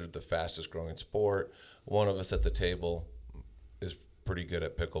it's considered the fastest growing sport. One of us at the table is pretty good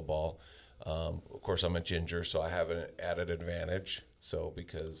at pickleball. Of course, I'm a ginger, so I have an added advantage. So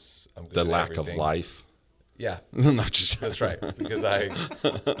because I'm good The at lack everything. of life. Yeah. Not just That's right, because I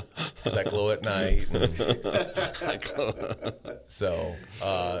glow at night. So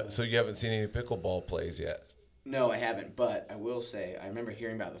you haven't seen any pickleball plays yet? No, I haven't. But I will say I remember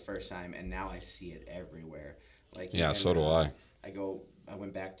hearing about it the first time, and now I see it everywhere. Like Yeah, so do I. I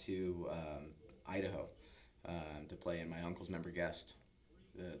went back to Idaho to play in my uncle's member guest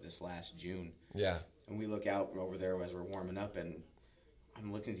this last June. Yeah. And we look out over there as we're warming up, and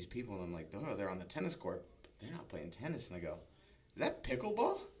I'm looking at these people, and I'm like, oh, they're on the tennis court. they're not playing tennis. And I go, is that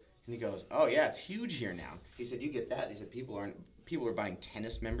pickleball? And he goes, oh yeah, it's huge here now. He said, you get that? He said, people are buying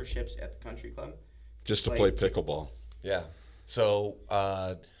tennis memberships at the country club just to play pickleball. Yeah. So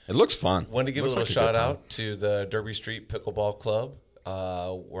it looks fun. Want to give Looks a little like a shout good time. out to the Derby Street Pickleball Club,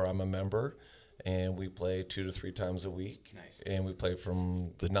 where I'm a member, and we play 2 to 3 times a week. Nice. And we play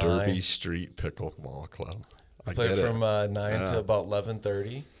from The 9. Derby Street Pickleball Club. I Play get it. from 9 to about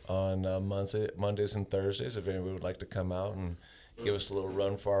 11:30 on Mondays and Thursdays. If anybody would like to come out and give us a little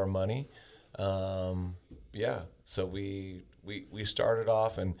run for our money, yeah. So we started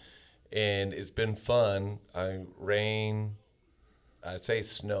off and it's been fun. Rain, I'd say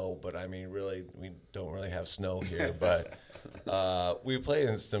snow, but I mean really we don't really have snow here. But we play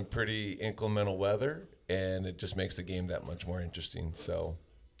in some pretty inclement weather, and it just makes the game that much more interesting. So.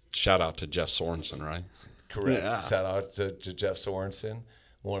 Shout out to Jeff Sorensen, right? Correct. Yeah. Shout out to Jeff Sorensen,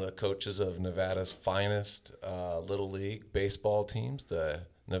 one of the coaches of Nevada's finest Little League baseball teams, the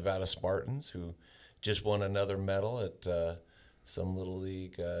Nevada Spartans, who just won another medal at some Little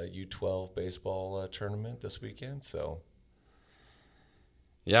League U12 baseball tournament this weekend. So,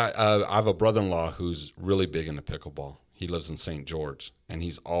 Yeah, I have a brother-in-law who's really big into pickleball. He lives in St. George, and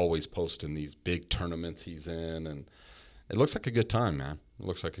he's always posting these big tournaments he's in, and it looks like a good time, man. It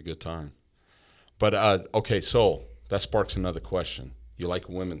looks like a good time. But, okay, so that sparks another question. You like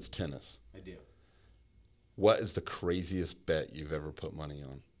women's tennis. I do. What is the craziest bet you've ever put money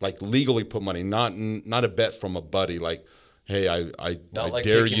on? Like legally put money, not a bet from a buddy. Like, hey, I not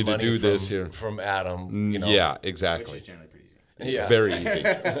dare taking you to money do from, this here. from Adam. You know, Yeah, Which exactly. is generally pretty easy. Yeah. Very easy.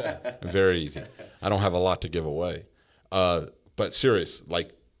 Very easy. I don't have a lot to give away. But serious,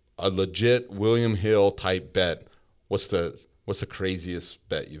 like a legit William Hill type bet. What's the craziest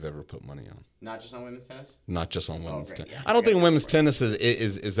bet you've ever put money on? Not just on women's tennis? Not just on women's great. tennis. Yeah. I don't think Okay. women's tennis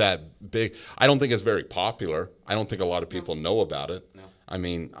is that big. I don't think it's very popular. I don't think a lot of people know about it. No. I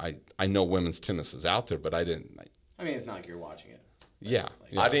mean, I know women's tennis is out there, but I didn't. I mean, it's not like you're watching it. Yeah. Like,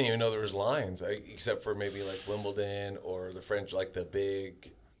 yeah. I didn't even know there was lines, except for maybe like Wimbledon or the French, like the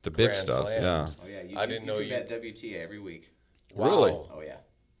big Grand stuff. Slams. Oh, yeah. I didn't know you you. bet WTA every week. Really? Wow. Oh, yeah.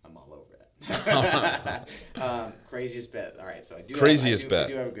 I'm all over it. Craziest bet. All right, so I do Craziest I bet.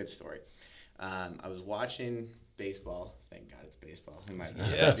 do have a good story. I was watching baseball. Thank God it's baseball. It might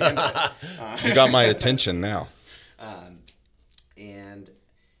be You got my attention now. and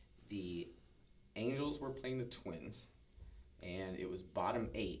the Angels were playing the Twins, and it was bottom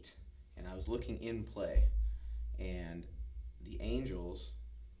 8, and I was looking in play, and the Angels,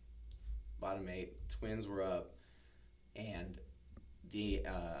 bottom 8, Twins were up, and the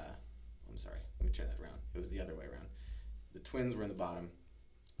I'm sorry, let me turn that around. It was the other way around. The Twins were in the bottom,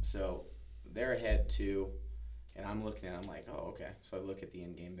 so they're ahead 2, and I'm looking at it, I'm like, oh, okay. So I look at the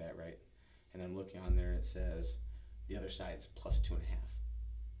in-game bet, right? And I'm looking on there, and it says the other side's plus 2.5.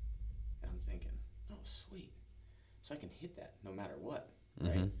 And I'm thinking, oh, sweet. So I can hit that no matter what,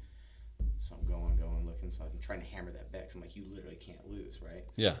 right? Mm-hmm. So I'm going, looking. So I'm trying to hammer that bet because I'm like, you literally can't lose, right?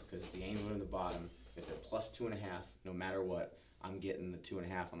 Yeah. Because the Angels are in the bottom. If they're plus 2.5, no matter what, I'm getting the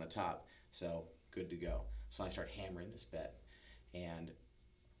 2.5 on the top. So good to go. So I start hammering this bet. And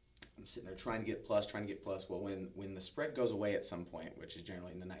I'm sitting there trying to get plus. Well, when the spread goes away at some point, which is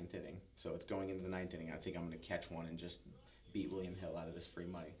generally in the 9th inning, so it's going into the 9th inning, I think I'm going to catch one and just beat William Hill out of this free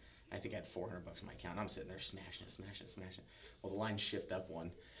money. I think I had $400 in my account. And I'm sitting there smashing it. Well, the line shift up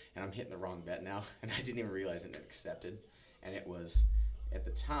one, and I'm hitting the wrong bet now, and I didn't even realize it accepted. And it was, at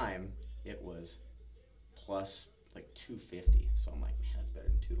the time, it was plus like 250. So I'm like, man, that's better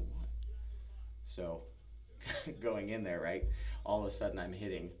than 2 to 1. So going in there, right, all of a sudden I'm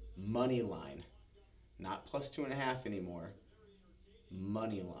hitting money line, not plus 2.5 anymore,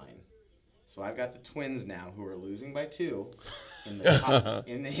 money line. So I've got the Twins now who are losing by 2 in the top,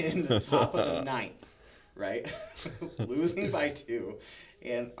 in the top of the 9th, right? Losing by 2.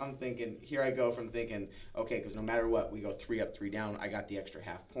 And I'm thinking, here I go from thinking, okay, because no matter what, we go 3 up, 3 down. I got the extra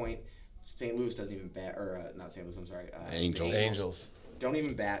half point. St. Louis doesn't even bat, or not St. Louis, I'm sorry. Angels. The Angels. don't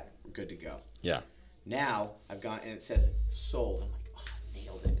even bat. We're good to go. Yeah. Now I've gone, and it says sold. I'm like, oh, I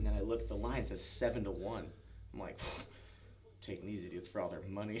nailed it. And then I look at the line, it says 7 to 1. I'm like, taking these idiots for all their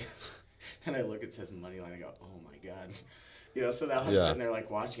money. And I look, it says money line. I go, oh my God. You know, so now I'm sitting there like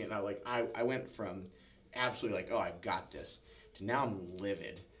watching it, and I went from absolutely like, oh, I've got this, to now I'm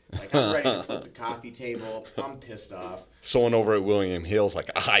livid. Like I'm ready to flip the coffee table. I'm pissed off. Someone over at William Hill's like,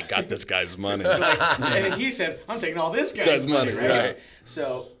 I got this guy's money. And he said, I'm taking all this guy's money, right? right.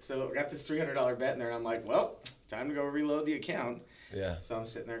 So I got this $300 bet in there, and I'm like, well, time to go reload the account. Yeah. So I'm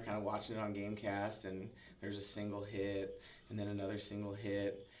sitting there kind of watching it on Gamecast, and there's a single hit, and then another single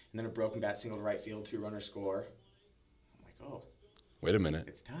hit, and then a broken bat single to right field, 2-runner score. I'm like, oh, Wait a minute.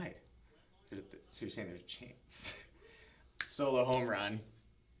 it's tied. So you're saying there's a chance. Solo home run.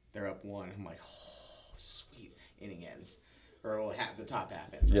 They're up 1. I'm like, oh, sweet. Inning ends. Or well, the top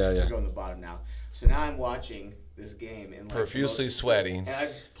half ends. Right? Yeah, So yeah. we're going to the bottom now. So now I'm watching this game and like Profusely sweating. and I'm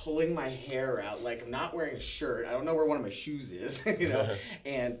pulling my hair out, like I'm not wearing a shirt. I don't know where one of my shoes is, you know.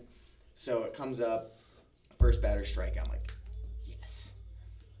 And so it comes up, first batter strikeout. I'm like, yes.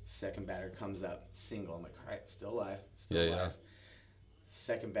 Second batter comes up, single. I'm like, all right, still alive, still Yeah, alive. yeah.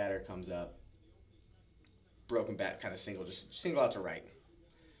 Second batter comes up, broken bat, kind of single, just single out to right.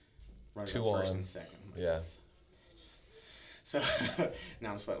 Runners 2 on first on. and second. I'm like, Yeah. so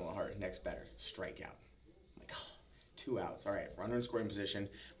now I'm sweating a little hard. Next batter, strikeout. I'm like, oh, 2 outs. All right, runner in scoring position.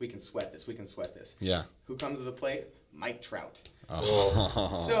 We can sweat this. We can sweat this. Yeah. Who comes to the plate? Mike Trout.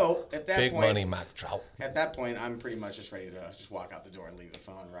 Oh. So at that Big point, money, Mike Trout. at that point, I'm pretty much just ready to just walk out the door and leave the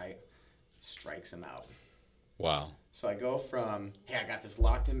phone. Right? Strikes him out. Wow. So I go from, hey, I got this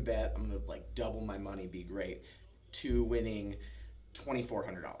locked in bet. I'm gonna like double my money, be great, to winning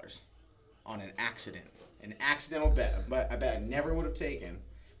 $2,400 on an accident. An accidental bet, but I bet I never would have taken.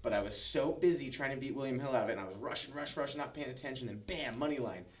 But I was so busy trying to beat William Hill out of it, and I was rushing, not paying attention. And bam, money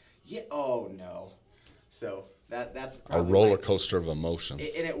line. Yeah. Oh no. So that's A probably roller like- coaster of emotions.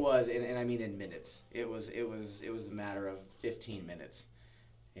 and it was, and I mean in minutes. It was a matter of 15 minutes,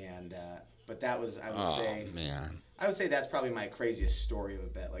 and but that was I would Oh, say man. I would say that's probably my craziest story of a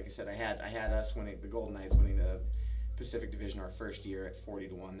bet. Like I said, I had us winning the Golden Knights winning the Pacific Division our first year at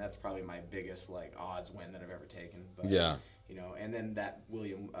 40-1. That's probably my biggest like odds win that I've ever taken. But, Yeah. You know, and then that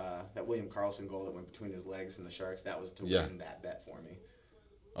William Karlsson goal that went between his legs and the Sharks, that was to Yeah. win that bet for me.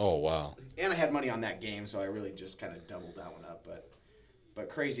 Oh, wow. And I had money on that game, so I really just kind of doubled that one up. But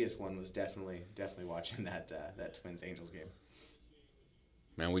craziest one was definitely watching that Twins Angels game.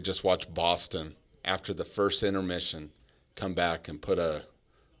 Man, we just watched Boston after the first intermission come back and put a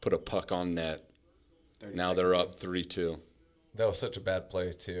puck on net. 30 Now seconds they're in. up 3-2. That was such a bad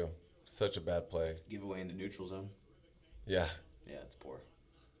play, too. Such a bad play. Giveaway in the neutral zone. Yeah. Yeah, it's poor.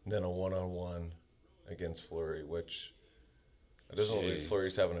 And then a one-on-one against Fleury, which it doesn't look like Jeez.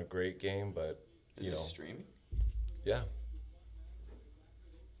 Fleury's having a great game, but, Is you this know, streaming? yeah.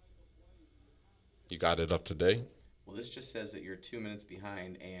 You got it up to date? Well, this just says that you're 2 minutes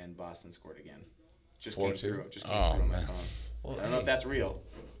behind and Boston scored again. Just 4-2? came through. Just came Oh, through on my man. phone. Well, I don't know if that's real.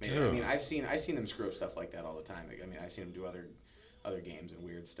 Maybe, I Dude. mean, I've seen them screw up stuff like that all the time. I mean, I've seen them do other games and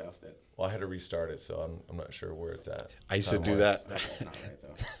weird stuff that. Well, I had to restart it, so I'm not sure where it's at. I used to do time-wise. that. That's not right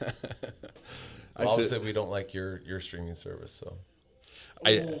though. I Well, used obviously, to, we don't like your streaming service, so.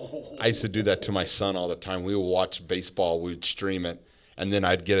 I used to do that to my son all the time. We would watch baseball, we would stream it, and then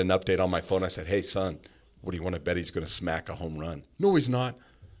I'd get an update on my phone. I said, hey, son, what do you want to bet he's going to smack a home run? No, he's not.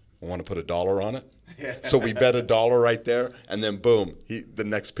 I want to put $1 on it. So we bet $1 right there, and then boom, the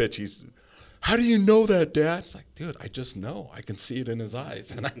next pitch, how do you know that, Dad? It's like, dude, I just know. I can see it in his eyes,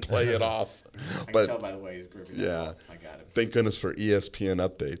 and I play it off. I can But tell by the way he's gripping. yeah. That ball. I got him. thank goodness for E ESPN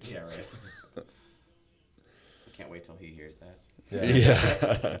updates. Yeah, right. I can't wait till he hears that.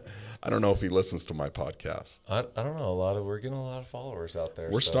 Yeah. I don't know if he listens to my podcast. I don't know. We're getting a lot of followers out there.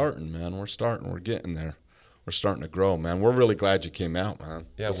 We're so. starting, man. We're starting. We're getting there. We're starting to grow, man. We're really glad you came out, man.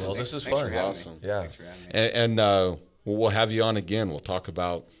 Yeah, well, this is Thanks fun. for having me. Awesome. Yeah. Thanks for having me. And we'll have you on again. We'll talk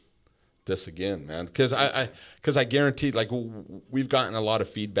about this again, man. Because I guarantee, like, we've gotten a lot of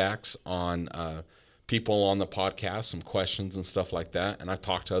feedbacks on people on the podcast, some questions and stuff like that. And I've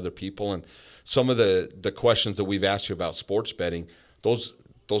talked to other people, and some of the questions that we've asked you about sports betting, those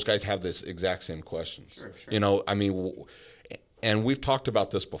guys have this exact same questions. Sure. You know, I mean, and we've talked about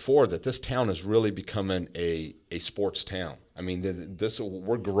this before, that this town is really becoming a sports town. I mean,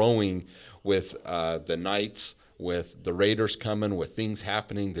 we're growing with the Knights, with the Raiders coming, with things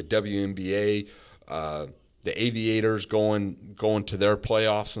happening, the WNBA, the Aviators going to their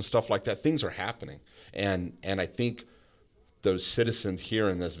playoffs and stuff like that. Things are happening, and I think those citizens here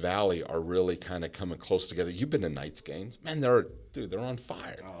in this valley are really kind of coming close together. You've been to Knights games, man. They're on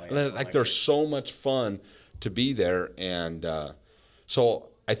fire. Oh, yeah, Like they're so much fun to be there, and so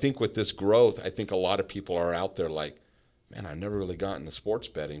I think with this growth, I think a lot of people are out there like, man, I've never really gotten into sports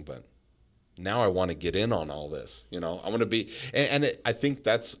betting, but now I want to get in on all this. You know, I want to be, I think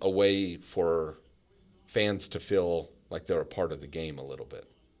that's a way for fans to feel like they're a part of the game a little bit.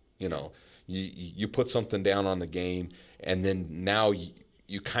 You know, you put something down on the game, and then now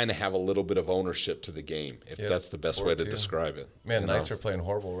you kind of have a little bit of ownership to the game, if Yep. that's the best way to 4-2. describe it. Man, you Knights know? are playing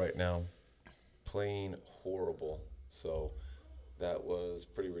horrible right now. Playing horrible. So that was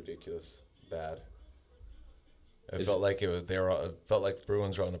pretty ridiculous. Bad. It felt like it felt like the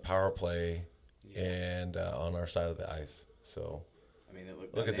Bruins were on the power play, and on our side of the ice. So I mean,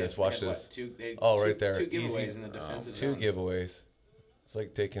 look at this. Watch this. Right right there. Two giveaways Easy. in the defensive Two zone. giveaways. It's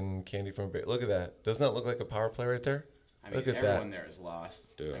like taking candy from a bear. Look at that. Doesn't that look like a power play right there? I mean, look at everyone that. there is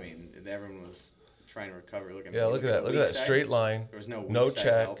lost. Dude. I mean, everyone was trying to recover. Look at Yeah, look at that. Look at that straight line. There was no No weak side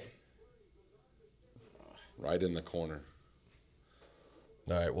check. help. Right in the corner.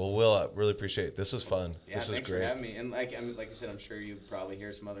 All right. Well, Will, I really appreciate it. This was fun. Yeah, this was thanks great. for having me. And like I said, I'm sure you probably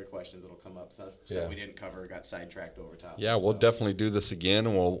hear some other questions that'll come up. Stuff Yeah. we didn't cover got sidetracked over top. Yeah, we'll so. definitely do this again,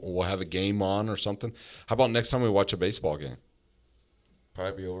 and we'll have a game on or something. How about next time we watch a baseball game?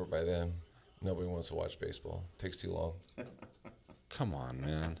 Probably be over by then. Nobody wants to watch baseball. Takes too long. Come on,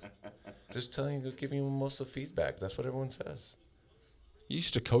 man. Just telling you, giving you most of the feedback. That's what everyone says. You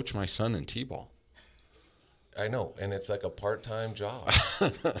used to coach my son in t-ball. I know, and it's like a part-time job.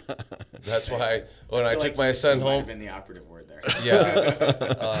 That's why when I feel took like my you son might have home, been the operative word there.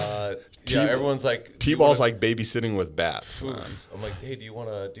 yeah, everyone's like, T-ball's like babysitting with bats. Oof. Man. I'm like, hey, do you want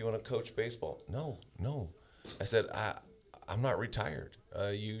to coach baseball? No. I said, I'm not retired.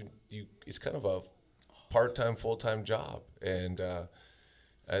 It's kind of a part-time, full-time job. And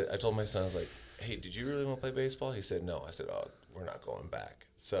I told my son, I was like, hey, did you really want to play baseball? He said, no. I said, oh, we're not going back.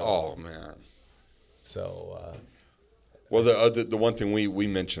 So, Oh man. Well, the one thing we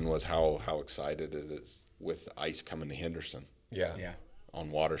mentioned was how excited it is with ice coming to Henderson yeah. on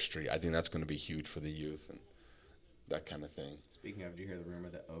Water Street. I think that's going to be huge for the youth and that kind of thing. Speaking of, did you hear the rumor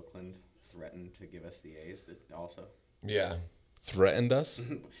that Oakland threatened to give us the A's? That also. Yeah. Threatened us?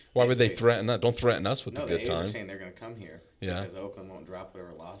 Why would they threaten us? Don't threaten us with No, the the good A's are time. saying they're going to come here. Yeah. Because Oakland won't drop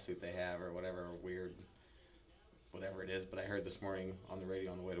whatever lawsuit they have or whatever weird, whatever it is. But I heard this morning on the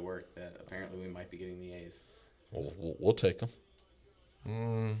radio on the way to work that apparently we might be getting the A's. We'll take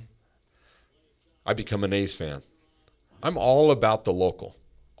them. I become an A's fan. I'm all about the local.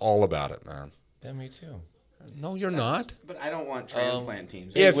 All about it, man. Yeah, me too. No, you're not. But I don't want transplant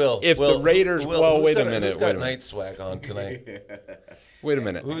teams. If the Raiders, Who's wait a got- minute, Who's got wait a minute. night swag on tonight? Wait a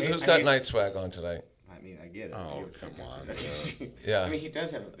minute. Who's I got hate- night swag on tonight? I mean, I get it. Oh, come on. Yeah. I mean, he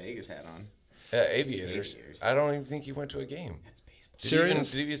does have a Vegas hat on. Yeah, Aviators. Aviators. I don't even think he went to a game. That's baseball.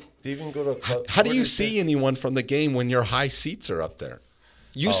 Serious? Did he even go to a club? How do Where you did he see anyone from the game when your high seats are up there?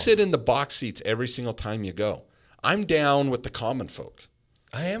 You sit in the box seats every single time you go. I'm down with the common folk.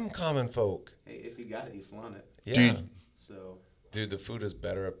 I am common folk. Hey, if you got it, you flaunt it. Yeah. So Dude, the food is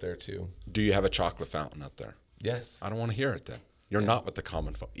better up there too. Do you have a chocolate fountain up there? Yes. I don't want to hear it then. You're not with the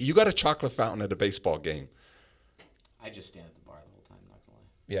common folk. You got a chocolate fountain at a baseball game. I just stand at the bar the whole time. Not gonna lie.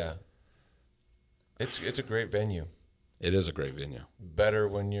 Yeah. It's a great venue. It is a great venue. Better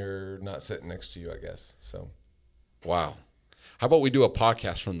when you're not sitting next to you, I guess. So Wow. How about we do a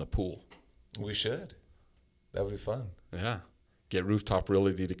podcast from the pool? we should. That would be fun. Yeah. Get Rooftop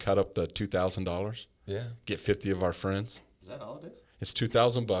Realty to cut up the $2,000. Yeah. Get 50 of our friends. Is that all it is? It's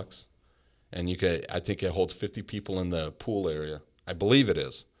 $2,000, and I think it holds 50 people in the pool area. I believe it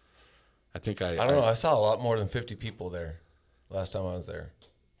is. I think I don't know. I saw a lot more than 50 people there last time I was there.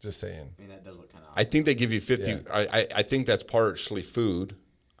 Just saying. I mean, that does look kind of. I think they give you 50. Yeah. I think that's partially food.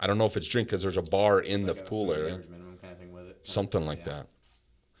 I don't know if it's drink because there's a bar in the pool area. Minimum kind of thing with it. Something like Yeah. that.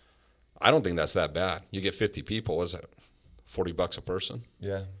 I don't think that's that bad. You get 50 people. What is that? $40 a person?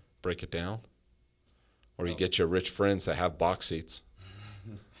 Yeah. Break it down. Or you get your rich friends that have box seats.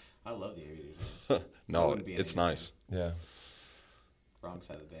 I love the Aviators. Man. I No, wouldn't be an it's A's nice. Yeah. Wrong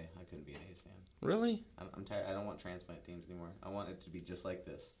side of the bay. I couldn't be an A's fan. Really? I'm tired. I don't want transplant teams anymore. I want it to be just like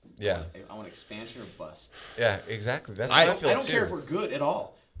this. Yeah. I want expansion or bust. Yeah, exactly. That's I- how I feel I don't too. care if we're good at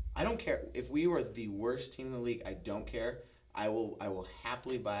all. I don't care if we were the worst team in the league. I don't care. I will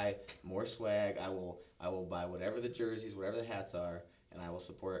happily buy more swag. I will buy whatever the jerseys, whatever the hats are, and I will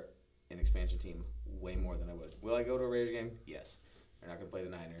support an expansion team way more than I would. Will I go to a Raiders game? Yes. They're not going to play the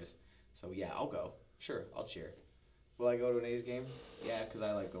Niners. So yeah, I'll go. Sure, I'll cheer. Will I go to an A's game? Yeah, because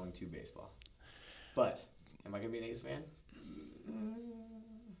I like going to baseball. But am I going to be an A's fan?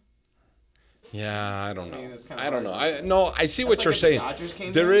 Yeah, I don't know. I mean, it's kinda I don't hard. know. I see what That's you're like if the saying. Dodgers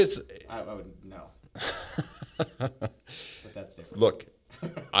came There here, is. I would no. But that's different. Look,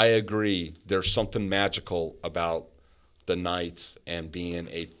 I agree. There's something magical about the Knights and being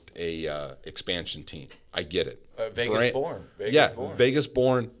a expansion team. I get it. Vegas born. Vegas yeah, born. Vegas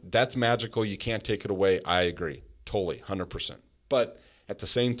born. That's magical. You can't take it away. I agree. Totally, 100%. But at the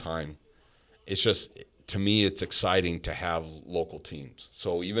same time, it's just, to me, it's exciting to have local teams.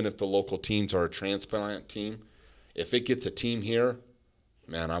 So even if the local teams are a transplant team, if it gets a team here,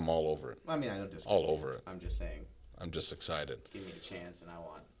 man, I'm all over it. I mean, I don't disagree. All over it. I'm just saying, I'm just excited. give me a chance, and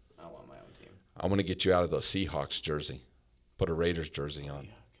I I want my own team. I want to get you out of the Seahawks jersey. Put a Raiders jersey on.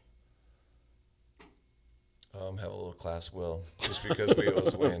 Have a little class, Will, just because we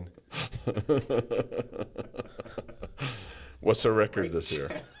always win. What's their record this year?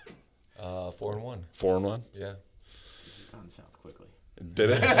 4-1. 4-1. Yeah. This has gone south quickly.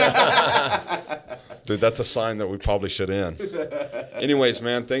 Did it? Dude, that's a sign that we probably should end. Anyways,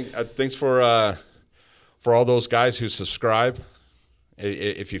 man, thanks for all those guys who subscribe.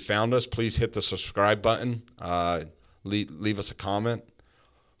 If you found us, please hit the subscribe button. Leave us a comment.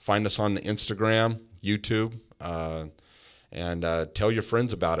 Find us on Instagram, YouTube, and tell your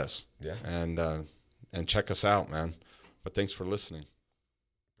friends about us. Yeah. And check us out, man. But thanks for listening.